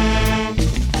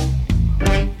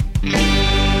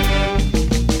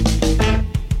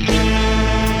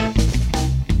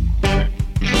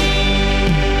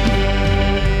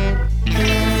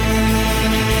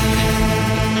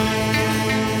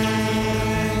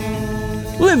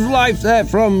 Life there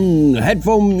from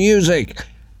Headphone Music.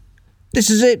 This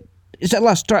is it. It's the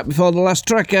last track before the last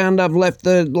track, and I've left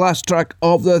the last track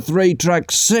of the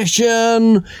 3-track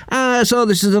session. So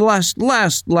this is the last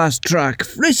track.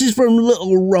 This is from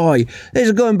Little Roy. This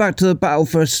is going back to the Battle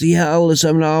for Seattle, the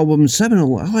seminal album.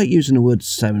 Seminal, I like using the word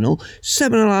seminal.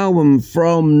 Seminal album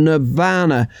from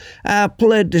Nirvana. I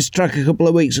played this track a couple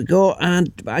of weeks ago,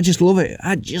 and I just love it.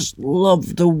 I just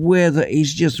love the way that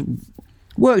he's just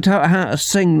worked out how to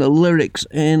sing the lyrics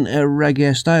in a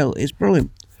reggae style. It's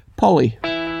brilliant. Polly.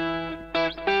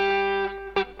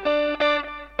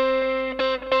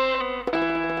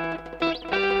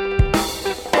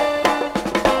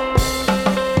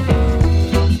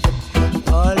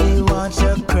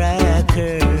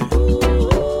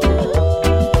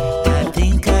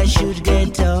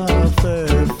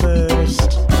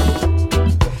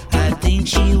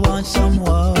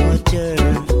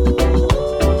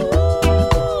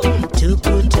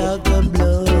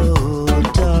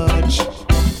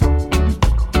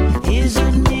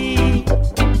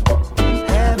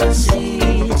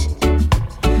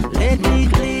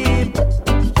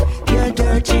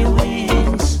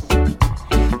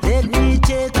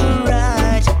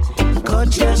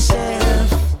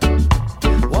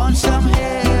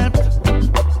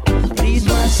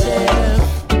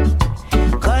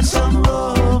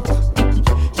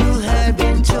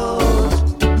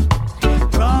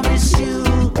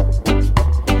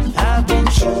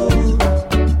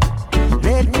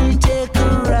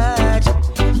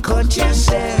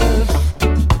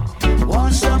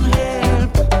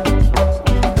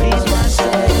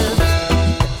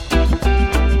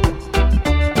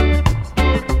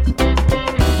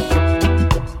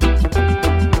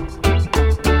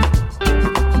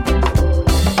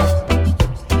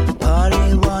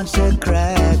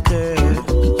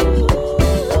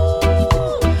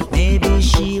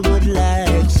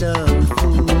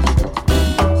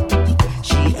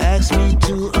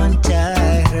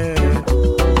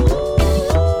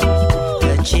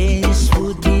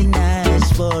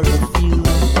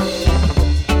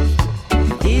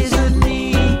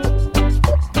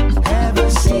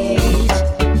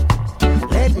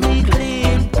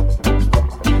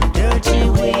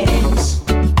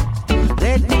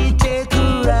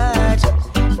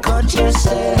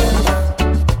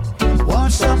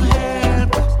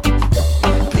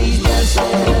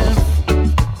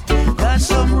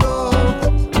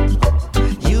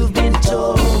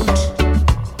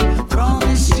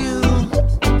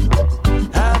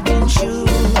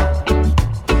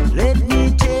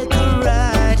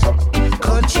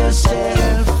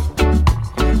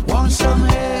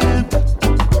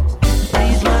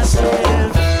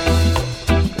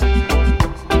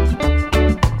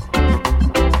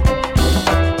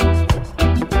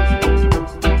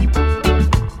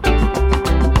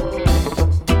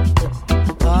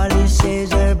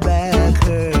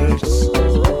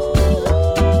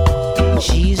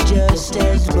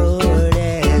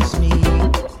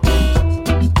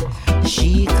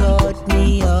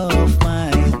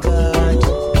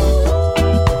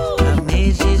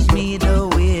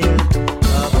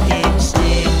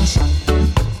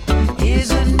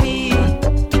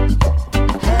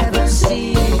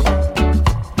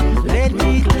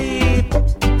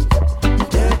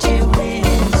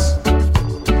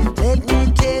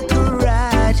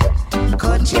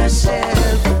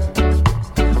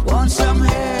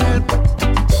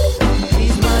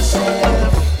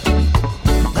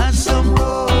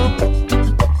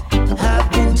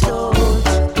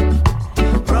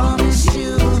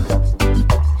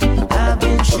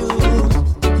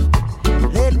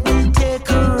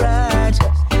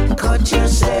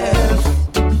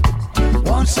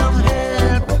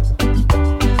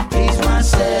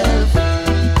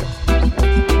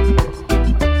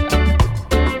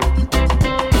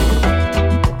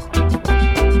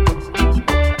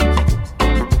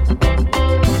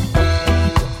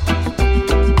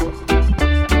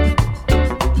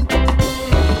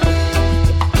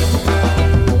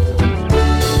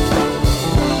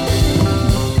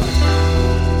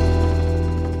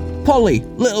 Polly,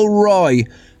 Little Roy.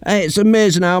 It's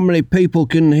amazing how many people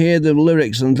can hear the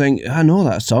lyrics and think, I know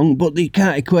that song, but they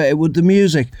can't equate it with the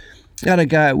music. I had a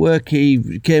guy at work,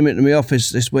 he came into my office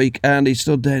this week and he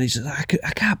stood there and he said,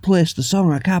 I can't place the song,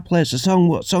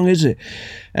 what song is it?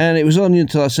 And it was only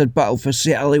until I said Battle for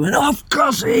Seattle, he went, oh, of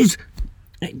course it is!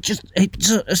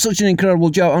 It's such an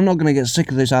incredible job. I'm not going to get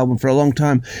sick of this album for a long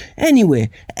time. Anyway,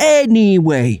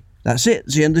 That's it.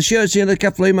 It's the end of the show. It's the end of the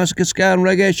Cat Flea Massacre Ska and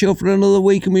Reggae show for another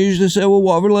week. And we usually say, well,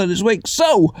 what have we learned this week?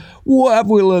 So, what have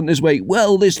we learned this week?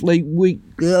 Well, this week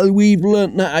we've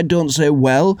learnt that I don't say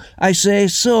well, I say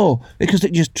so, because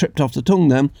it just tripped off the tongue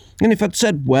then. And if I'd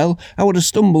said well, I would have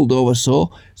stumbled over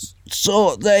so.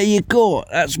 So, there you go.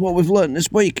 That's what we've learnt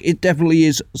this week. It definitely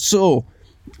is so.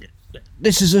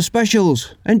 This is a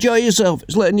specials. Enjoy yourself.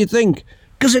 It's letting you think.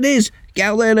 Because it is. Get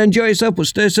out there and enjoy yourself. But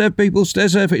stay safe, people. Stay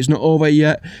safe. It's not over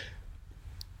yet.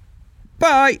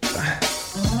 Bye.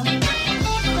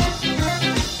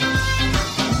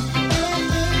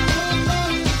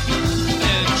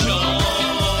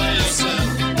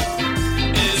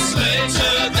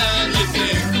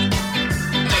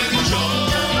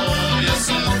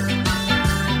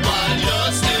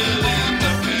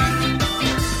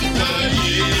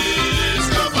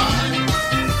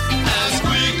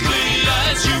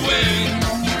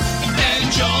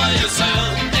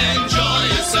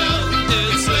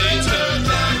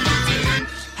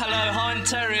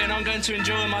 To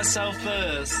enjoy myself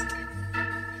first.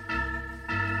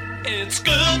 It's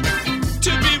good to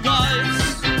be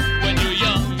wise when you're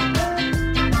young,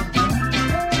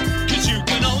 'cause you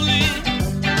can only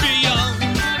be young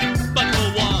but for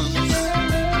once.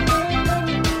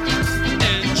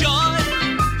 Enjoy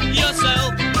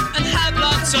yourself and have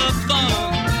lots of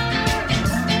fun.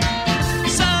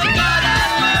 So glad I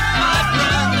lived, my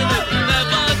friend, and it's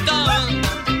never done.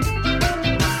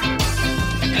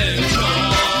 Enjoy.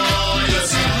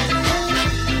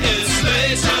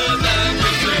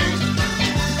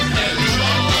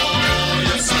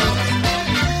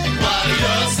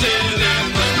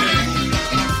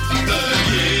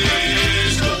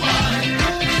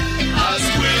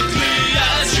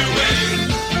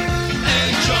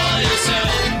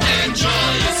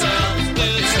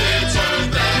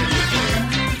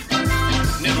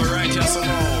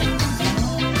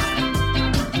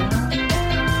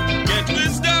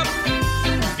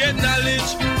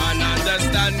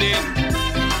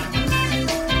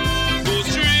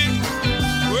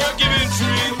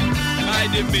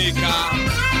 Maker.